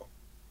studio.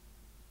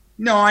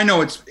 No, I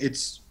know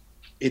it's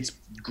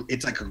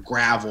like a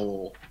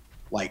gravel,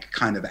 like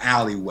kind of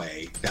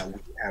alleyway that we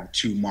have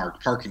 2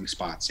 marked parking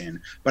spots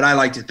in. But I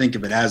like to think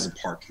of it as a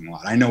parking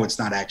lot. I know it's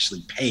not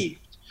actually paved.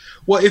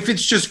 Well, if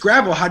it's just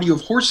gravel, how do you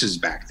have horses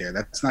back there?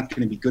 That's not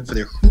going to be good for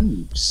their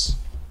hooves.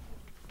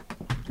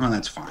 Oh,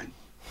 that's fine.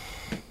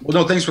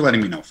 Well, no, thanks for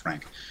letting me know,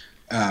 Frank.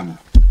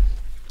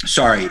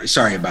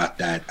 Sorry about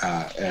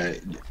that,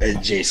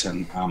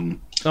 Jason.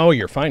 Oh,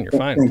 you're fine. You're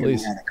fine.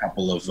 Please. I had a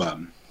couple of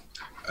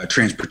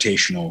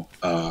transportational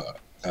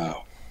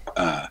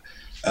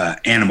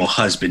animal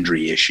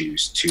husbandry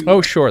issues too.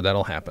 Oh, sure,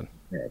 that'll happen.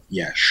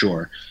 Yeah,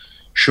 sure.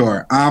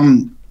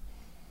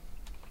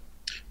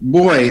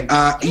 Boy,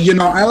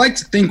 I like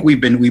to think we've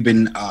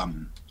been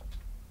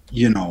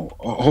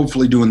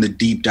hopefully doing the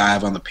deep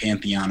dive on the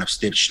pantheon of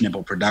Stitch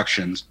Schnipple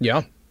Productions.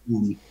 Yeah.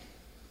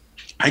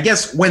 I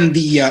guess when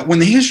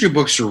the history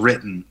books are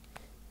written,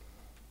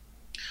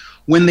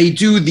 when they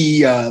do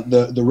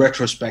the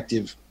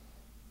retrospective,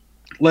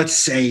 let's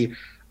say,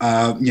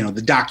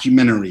 the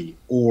documentary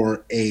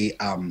or a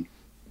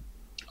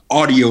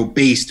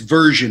audio-based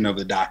version of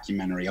the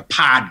documentary, a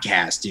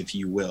podcast, if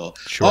you will,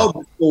 sure, of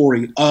the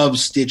story of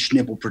Stitch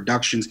Schnipple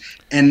Productions.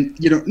 And,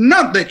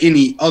 not that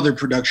any other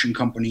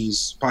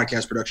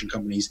podcast production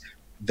companies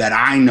that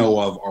I know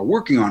of are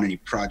working on any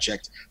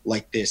project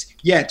like this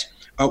yet.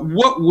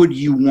 What would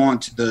you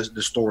want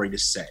the story to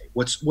say?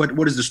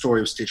 What is the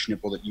story of Stitch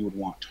Nipple that you would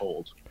want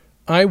told?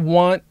 I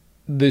want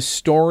the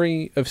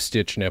story of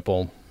Stitch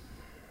Nipple.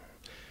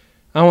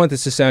 I don't want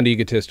this to sound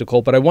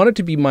egotistical, but I want it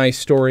to be my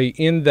story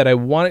in that I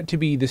want it to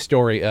be the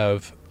story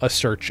of a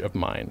search of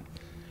mine.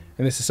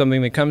 And this is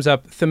something that comes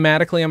up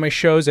thematically on my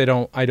shows. I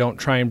don't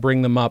try and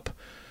bring them up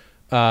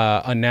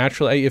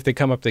unnaturally. If they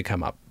come up, they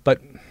come up.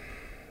 But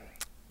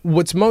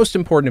what's most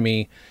important to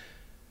me,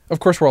 of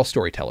course, we're all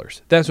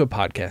storytellers. That's what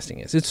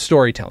podcasting is. It's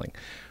storytelling.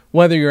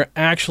 Whether you're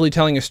actually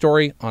telling a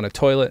story on a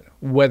toilet,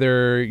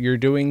 whether you're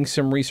doing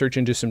some research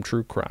into some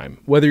true crime,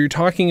 whether you're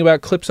talking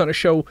about clips on a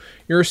show,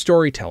 you're a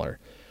storyteller.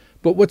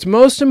 But what's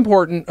most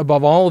important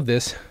above all of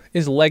this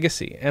is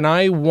legacy. And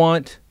I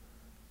want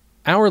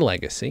our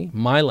legacy,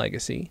 my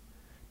legacy,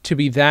 to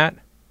be that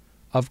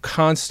of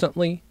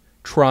constantly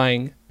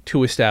trying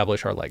to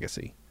establish our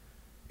legacy.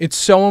 It's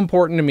so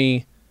important to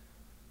me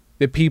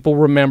that people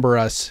remember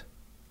us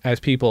as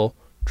people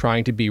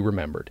trying to be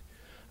remembered.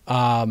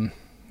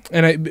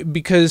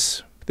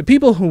 Because the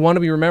people who want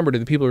to be remembered are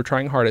the people who are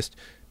trying hardest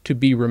to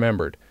be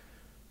remembered.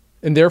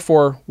 And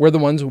therefore, we're the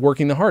ones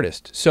working the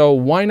hardest. So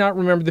why not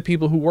remember the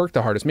people who work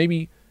the hardest?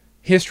 Maybe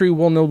history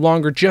will no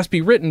longer just be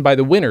written by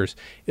the winners.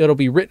 It'll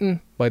be written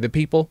by the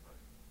people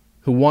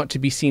who want to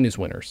be seen as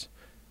winners.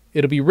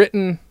 It'll be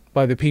written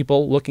by the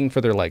people looking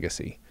for their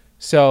legacy.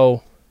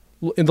 So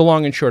in the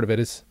long and short of it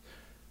is,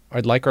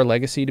 I'd like our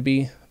legacy to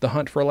be the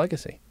hunt for a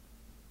legacy.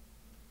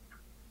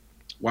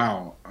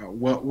 Wow.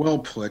 Well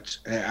put.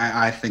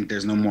 I think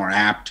there's no more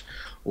apt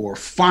or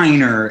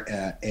finer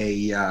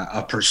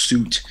a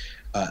pursuit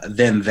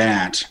than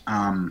that.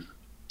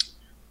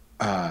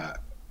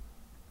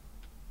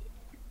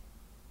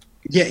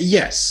 Yeah.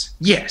 Yes.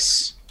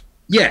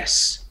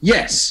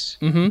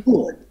 Mm-hmm.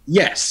 Good.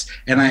 Yes.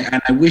 And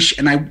I wish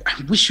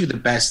you the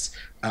best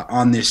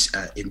on this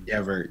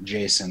endeavor,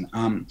 Jason.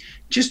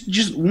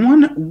 Just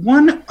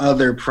one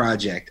other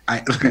project.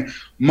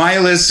 My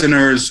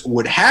listeners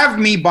would have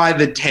me by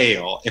the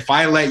tail if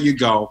I let you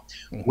go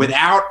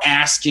without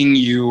asking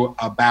you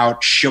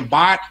about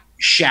Shabbat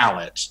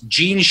Shallot,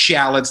 Gene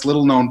Shallot's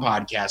little known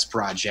podcast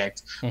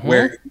project,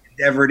 where he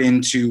endeavored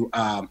into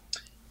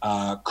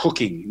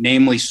cooking,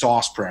 namely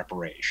sauce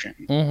preparation.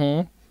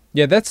 Mm-hmm.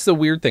 Yeah, that's the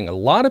weird thing. A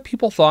lot of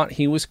people thought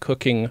he was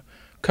cooking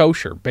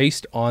kosher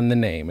based on the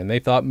name, and they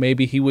thought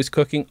maybe he was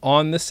cooking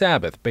on the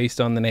Sabbath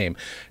based on the name.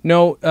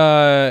 No,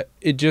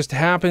 it just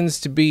happens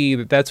to be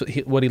that that's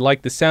what he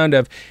liked the sound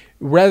of.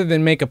 Rather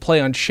than make a play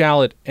on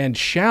shallot and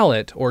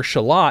shallot or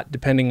shallot,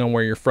 depending on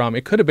where you're from,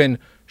 it could have been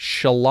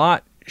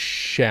shallot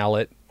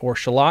shallot or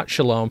shallot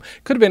shalom.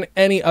 Could have been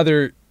any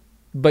other,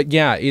 but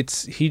yeah,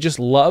 he just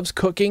loves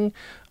cooking.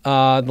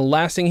 The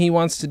last thing he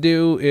wants to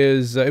do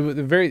is the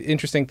very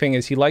interesting thing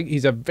is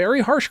he's a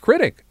very harsh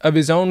critic of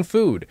his own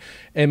food,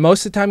 and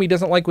most of the time he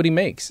doesn't like what he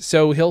makes.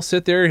 So he'll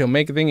sit there, he'll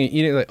make a thing and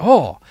eat it like,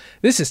 oh,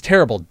 this is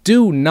terrible.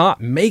 Do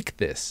not make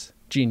this,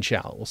 Gene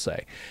Shalit will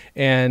say.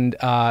 And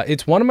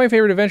it's one of my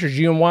favorite adventures.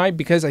 You know why?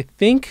 Because I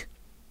think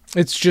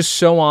it's just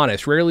so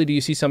honest. Rarely do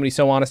you see somebody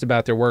so honest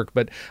about their work,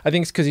 but I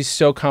think it's because he's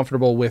so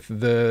comfortable with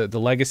the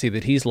legacy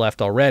that he's left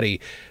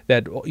already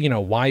that,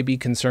 why be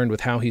concerned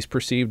with how he's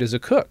perceived as a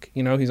cook?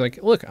 He's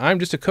like, look, I'm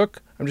just a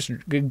cook. I'm just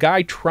a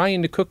guy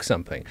trying to cook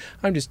something.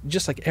 I'm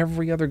just like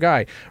every other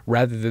guy,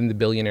 rather than the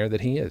billionaire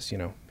that he is.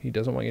 He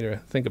doesn't want you to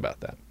think about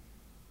that.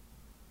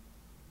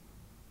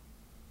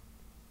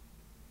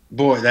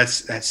 Boy,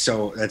 that's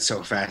so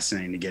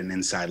fascinating to get an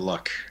inside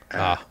look.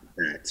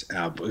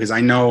 Because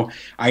I know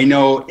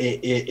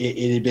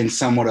it had been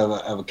somewhat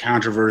of a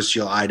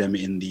controversial item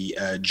in the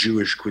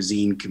Jewish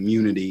cuisine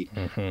community.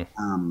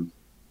 Mm-hmm.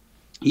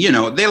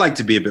 They like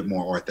to be a bit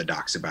more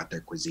orthodox about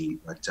their cuisine,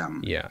 but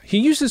yeah, he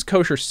uses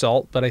kosher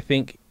salt, but I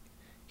think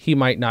he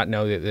might not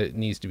know that it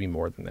needs to be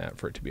more than that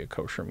for it to be a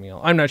kosher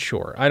meal. I'm not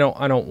sure. I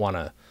don't want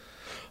to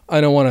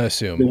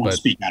assume. They won't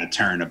speak out of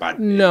turn about it.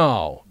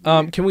 No.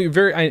 Can we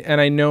and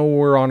I know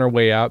we're on our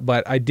way out,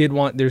 but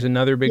there's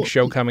another big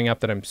show coming up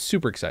that I'm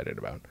super excited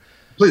about.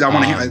 Please, I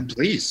want to hear.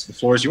 Please, the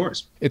floor is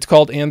yours. It's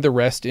called And the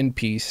Rest in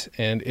Peace,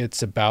 and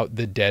it's about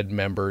the dead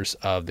members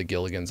of the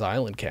Gilligan's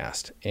Island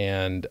cast.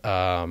 And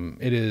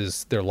it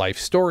is their life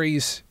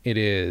stories. It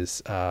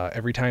is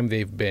every time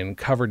they've been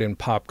covered in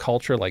pop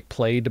culture, like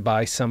played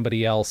by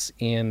somebody else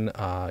in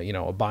a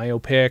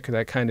biopic,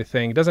 that kind of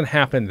thing. It doesn't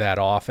happen that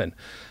often.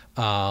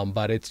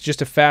 But it's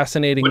just a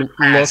fascinating look.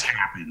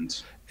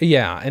 Happened.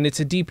 Yeah, and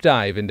it's a deep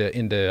dive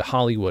into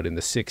Hollywood in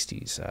the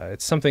 60s.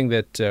 It's something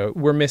that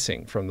we're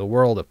missing from the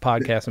world of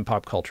podcasts and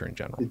pop culture in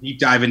general. A deep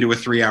dive into a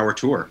 3-hour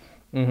tour.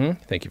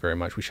 Mm-hmm. Thank you very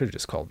much. We should have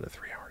just called it a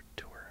 3-hour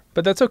tour.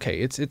 But that's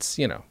okay. It's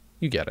you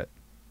get it.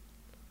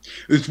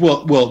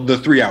 Well, the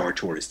 3-hour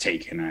tour is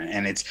taken,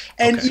 and it's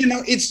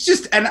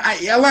just, and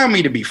allow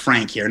me to be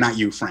frank here, not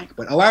you, Frank,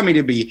 but allow me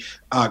to be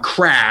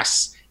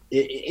crass.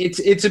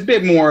 It's a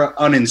bit more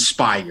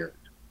uninspired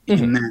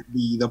in that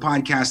the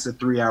podcast, the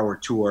 3-hour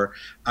tour,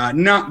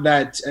 not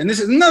that, and this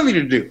has nothing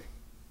to do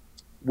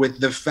with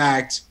the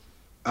fact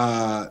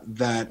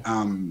that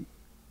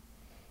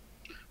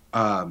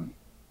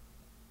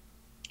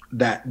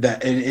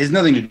it has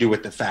nothing to do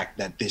with the fact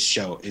that this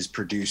show is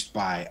produced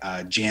by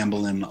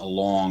Jambalin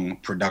Along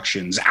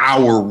Productions,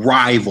 our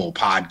rival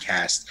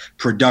podcast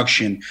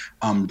production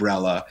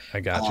umbrella.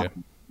 I got you.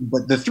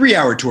 But the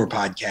 3-hour tour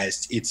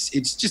podcast,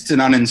 it's just an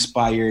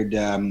uninspired.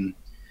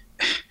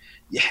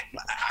 Yeah,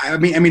 I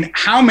mean,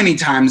 how many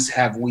times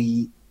have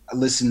we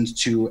listened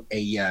to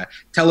a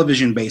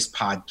television-based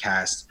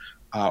podcast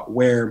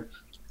where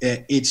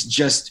it's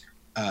just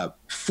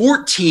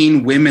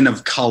 14 women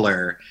of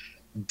color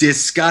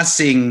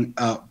discussing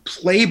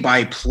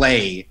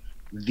play-by-play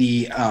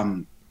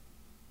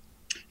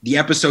the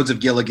episodes of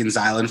Gilligan's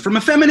Island from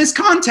a feminist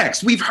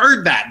context? We've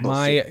heard that before.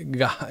 My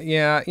God,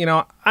 yeah,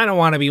 I don't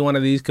want to be one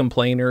of these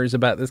complainers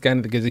about this kind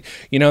of thing, because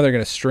they're going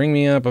to string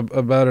me up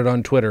about it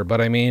on Twitter. But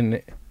I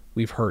mean,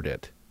 we've heard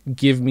it.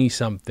 Give me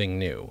something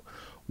new.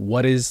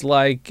 What is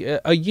like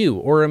a you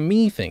or a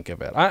me think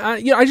of it? I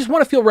just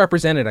want to feel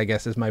represented, I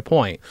guess, is my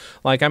point.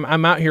 Like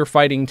I'm out here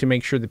fighting to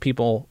make sure that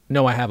people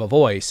know I have a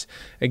voice.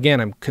 Again,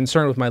 I'm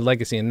concerned with my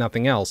legacy and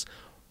nothing else.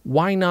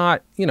 Why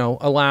not,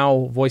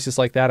 allow voices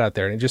like that out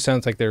there? And it just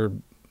sounds like they're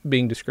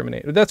being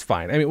discriminated. That's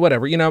fine. I mean,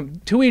 whatever,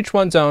 to each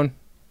one's own.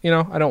 I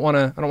don't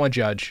want to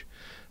judge,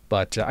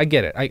 but I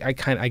get it.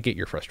 I get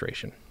your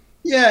frustration.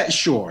 Yeah,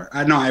 sure.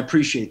 I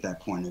appreciate that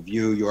point of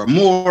view. You're a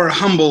more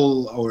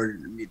humble or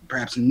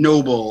perhaps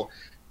noble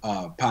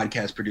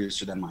podcast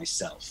producer than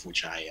myself,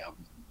 which I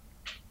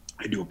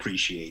do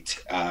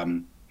appreciate.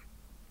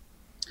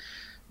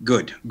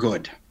 Good.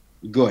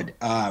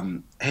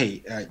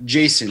 Hey,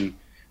 Jason,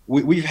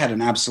 we've had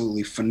an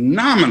absolutely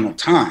phenomenal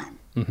time.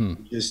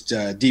 Mm-hmm. Just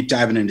deep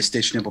diving into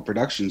Stitch Nipple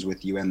Productions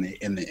with you and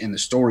the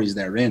stories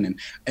therein,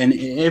 and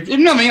if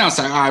nothing else,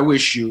 I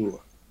wish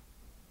you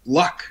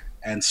luck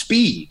and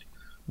speed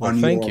Well,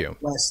 on thank your you.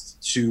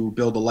 quest to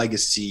build a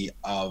legacy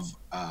of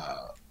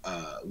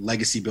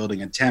legacy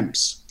building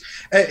attempts.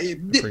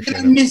 Did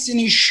I miss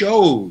any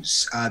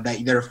shows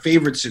that are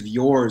favorites of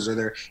yours? Are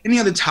there any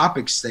other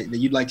topics that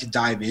you'd like to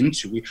dive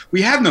into?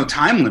 We have no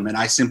time limit.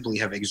 I simply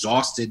have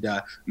exhausted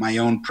my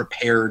own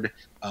prepared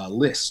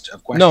list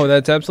of questions. No,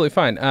 that's absolutely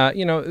fine.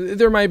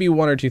 There might be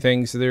one or two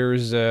things.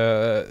 There's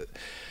the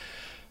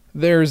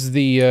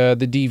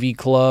DV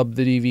Club.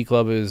 The DV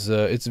Club is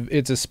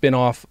it's a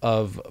spin-off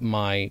of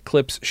my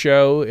Clips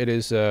show. It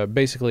is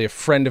basically a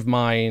friend of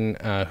mine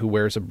who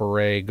wears a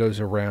beret,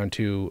 goes around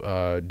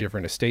to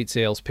different estate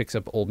sales, picks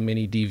up old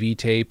mini DV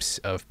tapes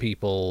of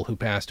people who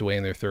passed away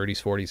in their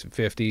 30s, 40s, and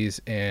 50s,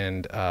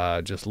 and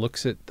just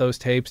looks at those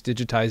tapes,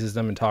 digitizes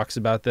them, and talks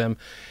about them.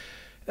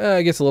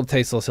 It gets a little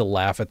tasteless. He'll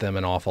laugh at them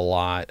an awful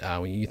lot.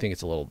 When you think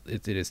it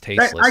is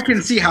tasteless. I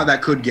can see how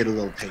that could get a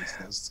little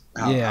tasteless.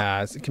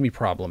 Yeah, it can be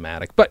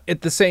problematic. But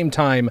at the same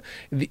time,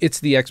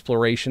 it's the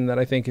exploration that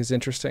I think is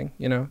interesting.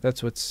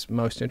 That's what's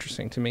most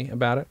interesting to me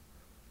about it.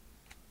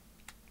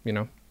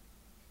 Is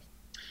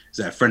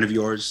that a friend of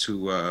yours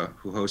who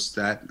hosts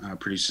that,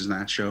 produces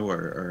that show,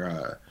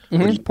 or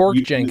Pork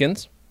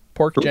Jenkins?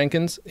 Pork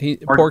Jenkins.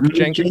 Pork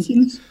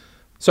Jenkins.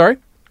 Sorry?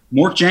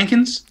 Mork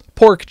Jenkins?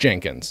 Pork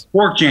Jenkins.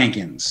 Pork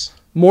Jenkins.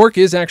 Mork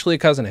is actually a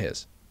cousin of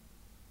his.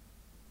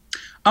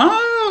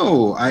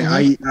 Oh,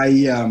 I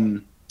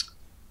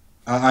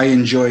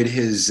enjoyed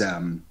his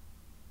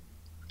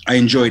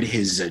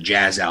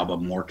jazz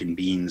album, Mork and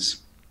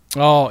Beans.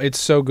 Oh, it's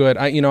so good.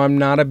 I'm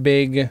not a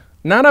big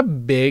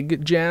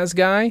jazz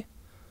guy,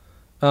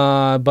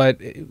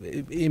 but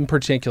in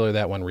particular,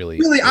 that one really.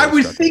 Really, I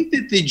would think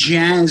that the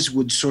jazz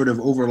would sort of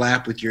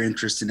overlap with your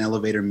interest in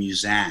elevator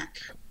music.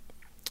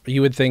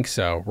 You would think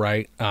so,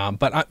 right?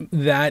 But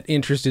that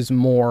interest is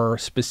more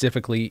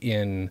specifically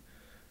in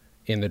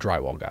the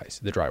drywall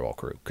guys, the drywall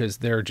crew, because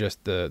they're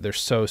just they're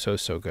so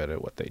good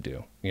at what they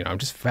do. I'm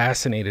just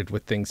fascinated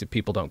with things that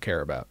people don't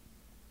care about.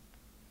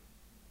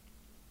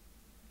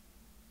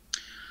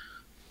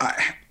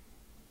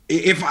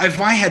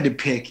 If I had to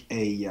pick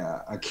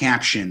a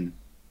caption,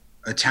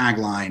 a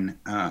tagline,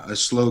 a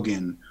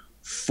slogan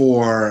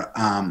for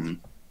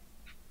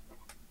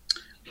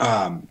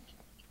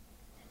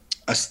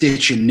a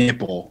Stitch and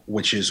Nipple,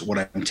 which is what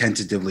I'm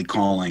tentatively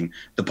calling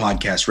the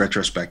podcast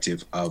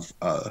retrospective of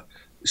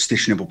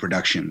Stitch Nipple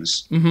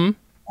Productions. Mm-hmm.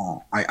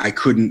 I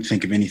couldn't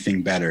think of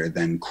anything better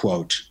than,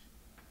 quote,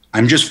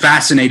 "I'm just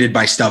fascinated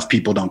by stuff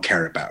people don't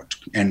care about,"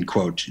 end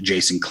quote,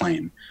 Jason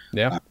Claim,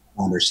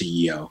 founder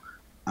CEO.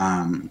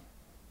 And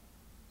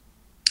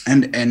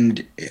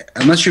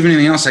unless you have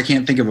anything else, I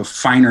can't think of a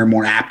finer,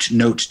 more apt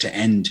note to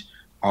end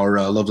our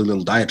lovely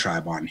little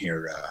diatribe on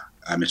here,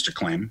 Mr.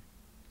 Claim.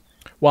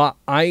 Well,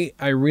 I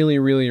really,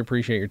 really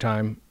appreciate your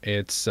time.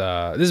 This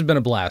has been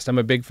a blast. I'm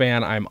a big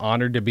fan. I'm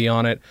honored to be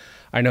on it.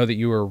 I know that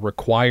you were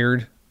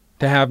required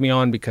to have me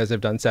on because I've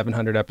done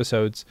 700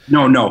 episodes.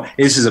 No,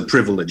 this is a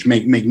privilege.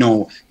 Make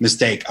no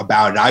mistake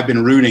about it. I've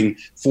been rooting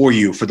for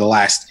you for the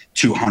last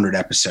 200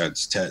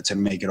 episodes to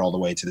make it all the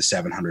way to the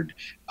 700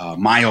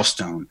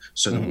 milestone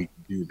so that we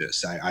can do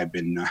this. I've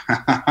been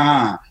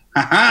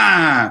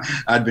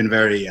I've been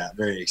very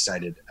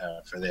excited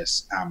for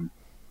this.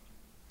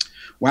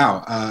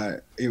 Wow.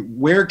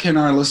 Where can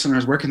our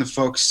listeners, where can the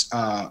folks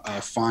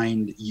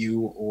find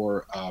you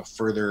or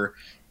further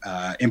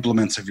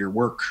implements of your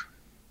work?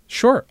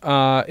 Sure.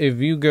 If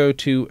you go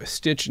to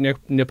Stitch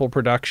Nipple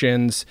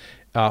Productions,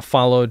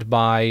 followed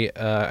by,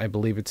 I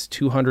believe it's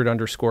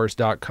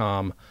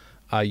 200underscores.com,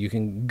 you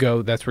can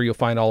go. That's where you'll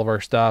find all of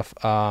our stuff.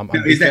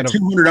 Is that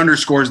 200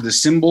 underscores the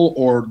symbol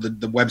or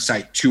the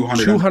website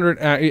 200? 200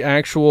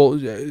 actual.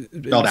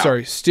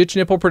 Sorry, Stitch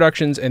Nipple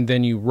Productions, and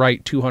then you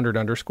write 200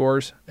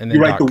 underscores, and then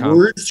you write the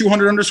words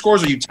 200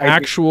 underscores, or you type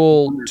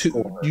actual.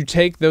 You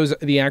take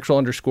the actual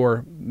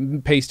underscore,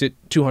 paste it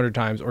 200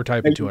 times, or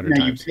type it 200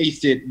 times. You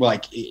paste it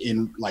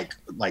in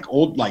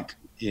old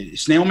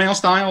snail mail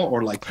style,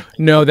 or like.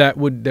 No, that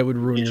would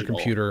ruin digital. Your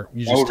computer.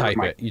 You just type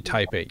it. You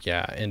type it,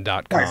 and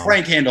 .com. Right,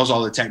 Frank handles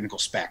all the technical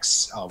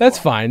specs. That's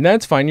fine.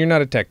 That's fine. You're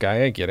not a tech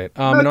guy. I get it.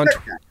 And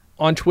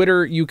on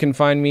Twitter, you can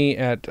find me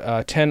at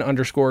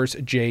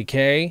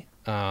 10_JK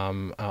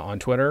on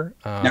Twitter.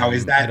 Now,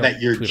 is that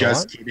you're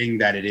just kidding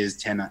that it is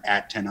 10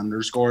 at 10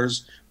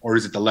 underscores, or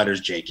is it the letters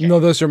JK?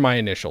 No, those are my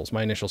initials.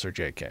 My initials are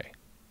JK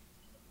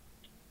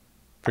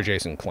for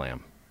Jason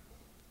Clam.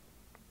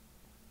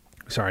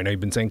 Sorry, I know you've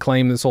been saying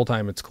Claim this whole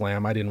time. It's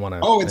Clam. I didn't want to.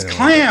 Oh, it's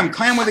Clam.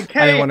 Clam with a K.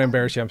 I didn't want to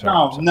embarrass you. I'm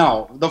sorry.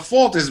 No. The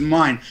fault is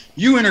mine.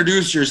 You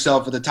introduce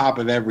yourself at the top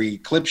of every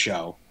clip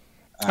show.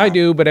 I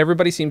do, but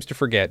everybody seems to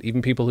forget.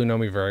 Even people who know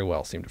me very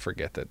well seem to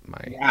forget that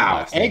my.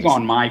 Wow, egg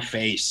on my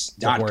face.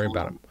 Don't worry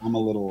about him. I'm a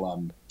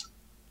little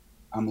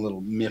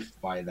miffed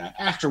by that.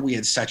 After we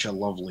had such a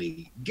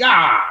lovely.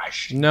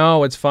 Gosh.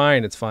 No, it's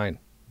fine. It's fine.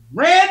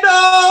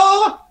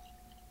 Randall.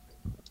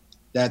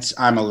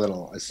 I'm a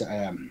little. It's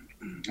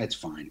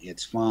fine.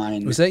 It's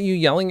fine. Was that you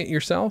yelling at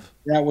yourself?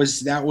 That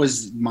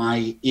was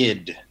my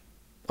id.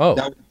 Oh.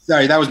 That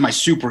Sorry, that was my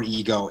super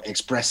ego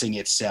expressing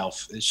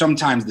itself.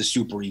 Sometimes the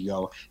super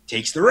ego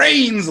takes the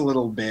reins a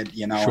little bit,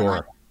 you know. Sure.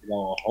 And I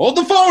go, hold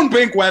the phone,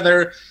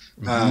 Pinkweather.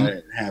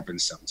 It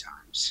happens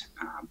sometimes,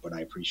 but I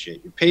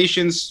appreciate your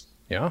patience.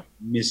 Yeah.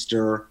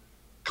 Mr.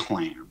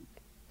 Clam.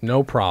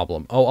 No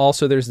problem. Oh,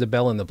 also, there's the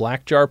Bell in the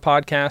Black Jar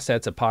podcast.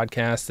 That's a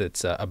podcast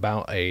that's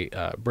about a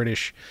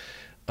British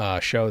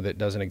show that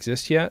doesn't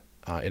exist yet.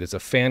 It is a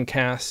fan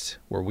cast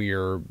where we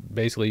are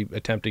basically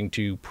attempting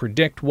to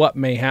predict what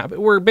may happen.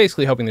 We're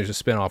basically hoping there's a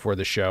spinoff where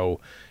the show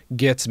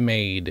gets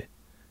made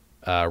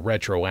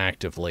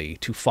retroactively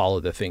to follow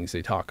the things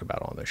they talk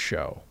about on the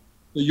show.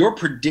 So you're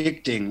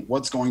predicting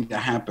what's going to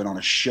happen on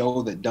a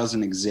show that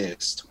doesn't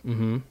exist,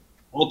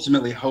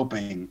 ultimately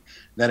hoping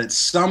that at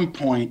some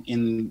point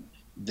in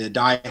the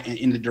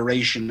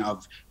duration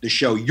of the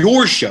show,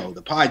 your show,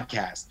 the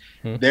podcast,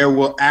 there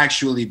will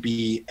actually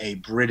be a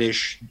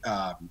British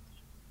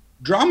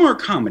drama or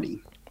comedy?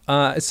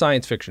 A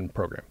science fiction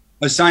program.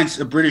 A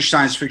British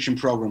science fiction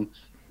program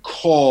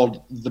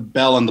called The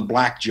Bell in the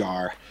Black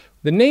Jar.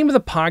 The name of the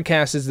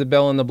podcast is The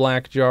Bell in the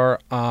Black Jar.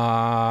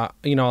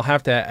 I'll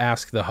have to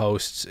ask the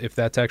hosts if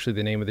that's actually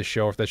the name of the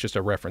show, or if that's just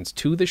a reference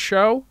to the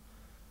show.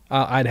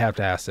 I'd have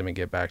to ask them and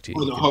get back to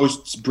you. Or the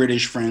hosts,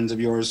 British friends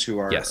of yours who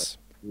are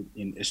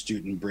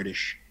astute in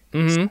British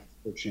science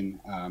fiction.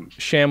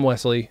 Sham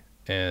Wesley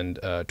and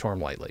Torm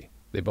Lightly.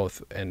 They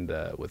both end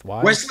with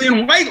Y. Wesley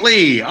and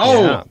Whiteley.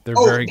 Oh, yeah, they're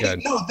very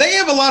good. They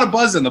have a lot of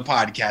buzz in the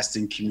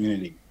podcasting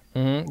community.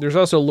 There's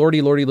also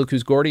Lordy, Look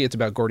Who's Gordy. It's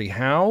about Gordie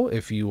Howe.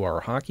 If you are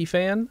a hockey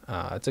fan,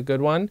 it's a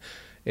good one.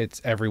 It's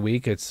every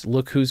week. It's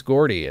Look Who's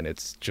Gordy, and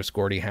it's just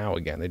Gordie Howe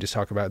again. They just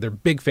talk about, they're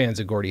big fans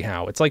of Gordie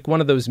Howe. It's like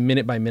one of those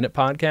minute-by-minute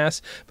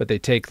podcasts, but they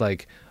take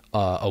like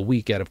a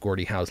week out of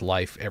Gordie Howe's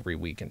life every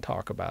week and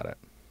talk about it.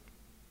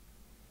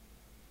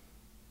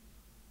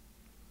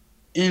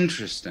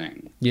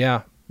 Interesting.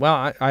 Yeah.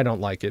 Well, I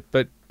don't like it,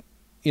 but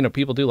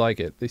people do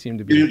like it. They seem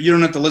to be. You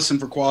don't have to listen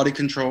for quality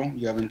control.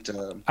 You haven't.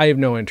 I have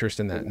no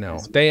interest in that. No,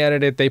 they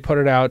edit it. They put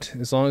it out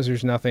as long as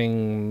there's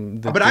nothing.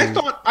 But I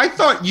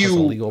thought you a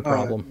legal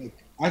problem.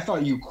 I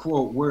thought you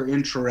quote were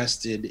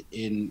interested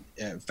in,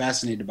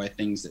 fascinated by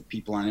things that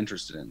people aren't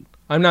interested in.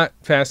 I'm not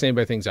fascinated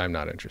by things I'm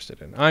not interested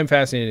in. I'm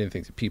fascinated in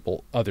things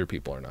that other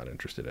people are not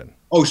interested in.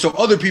 Oh, so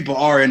other people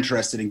are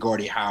interested in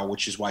Gordie Howe,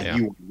 which is why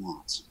you are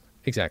not.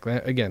 Exactly.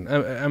 Again,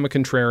 I'm a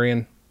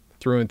contrarian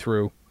through and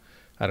through.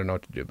 I don't know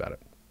what to do about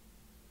it.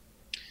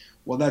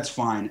 Well, that's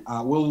fine.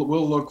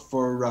 We'll look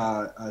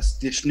for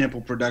Stitch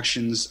Nipple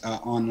Productions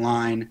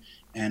online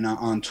and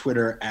on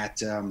Twitter at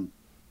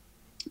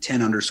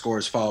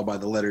 10_ followed by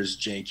the letters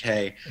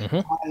JK.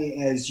 I,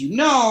 as you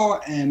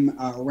know, am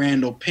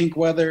Randall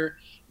Pinkweather.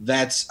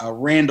 That's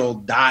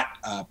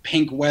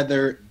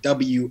Randall.Pinkweather,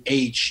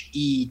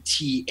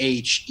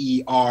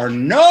 WHETHER,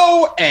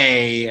 no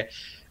A,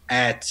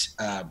 at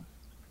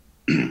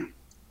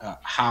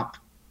Hop,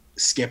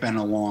 Skip and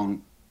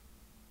Along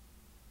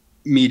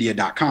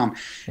media.com.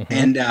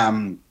 And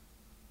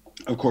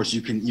of course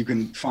you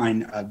can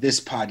find this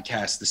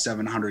podcast, the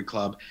 700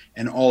 Club,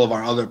 and all of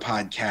our other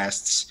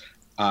podcasts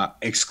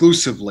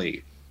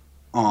exclusively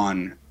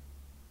on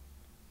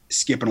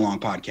Skip and Along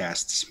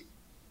Podcasts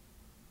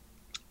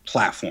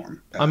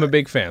platform. I'm a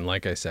big fan,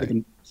 like I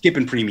said. Skip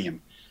and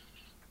Premium.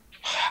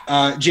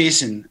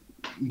 Jason,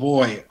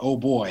 boy, oh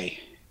boy,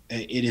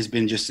 it has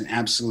been just an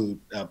absolute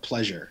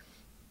pleasure.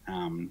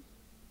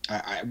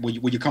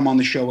 Would you come on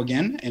the show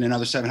again in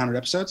another 700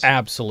 episodes?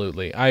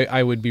 Absolutely.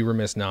 I would be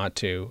remiss not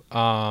to.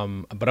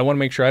 But I want to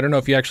make sure, I don't know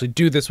if you actually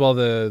do this while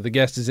the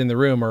guest is in the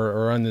room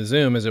or on the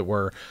Zoom, as it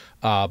were.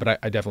 But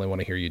I definitely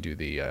want to hear you do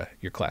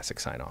your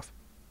classic sign off.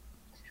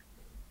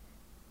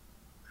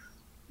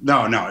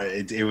 No,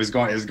 it was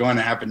going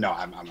to happen. No,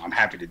 I'm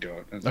happy to do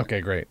it. Okay,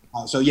 great.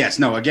 So yes,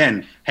 no,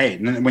 again, hey,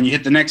 when you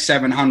hit the next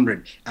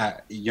 700,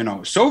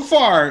 so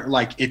far,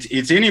 like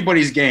it's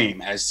anybody's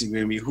game as to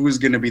who's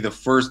going to be the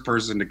first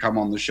person to come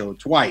on the show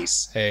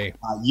twice. Hey,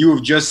 you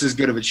have just as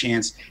good of a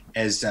chance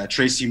as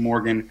Tracy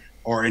Morgan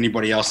or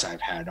anybody else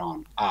I've had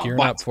on. Gearing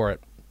up for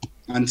it.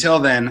 Until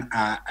then,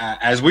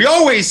 as we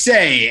always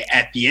say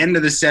at the end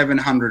of the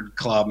 700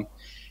 Club,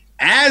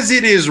 as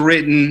it is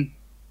written,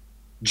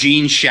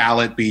 Gene shall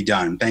it be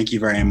done. Thank you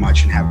very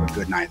much and have a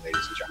good night,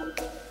 ladies and gentlemen.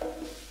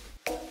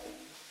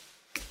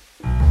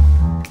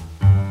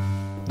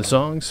 The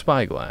song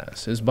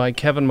Spyglass is by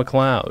Kevin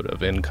MacLeod of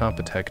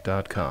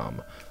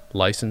Incompetech.com.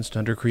 Licensed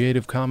under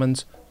Creative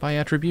Commons by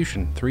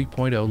Attribution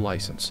 3.0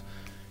 license.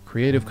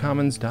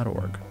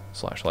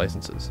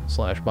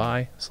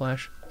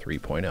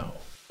 creativecommons.org/licenses/by/3.0.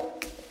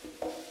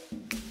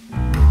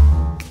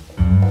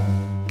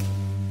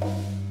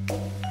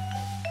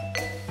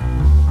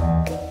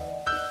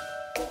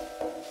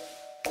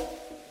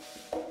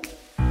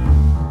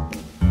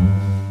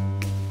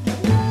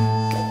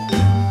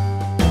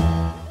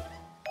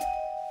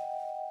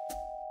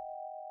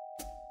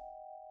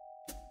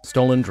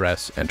 Stolen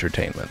Dress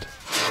Entertainment.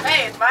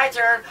 Hey, it's my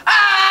turn.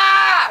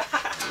 Ah!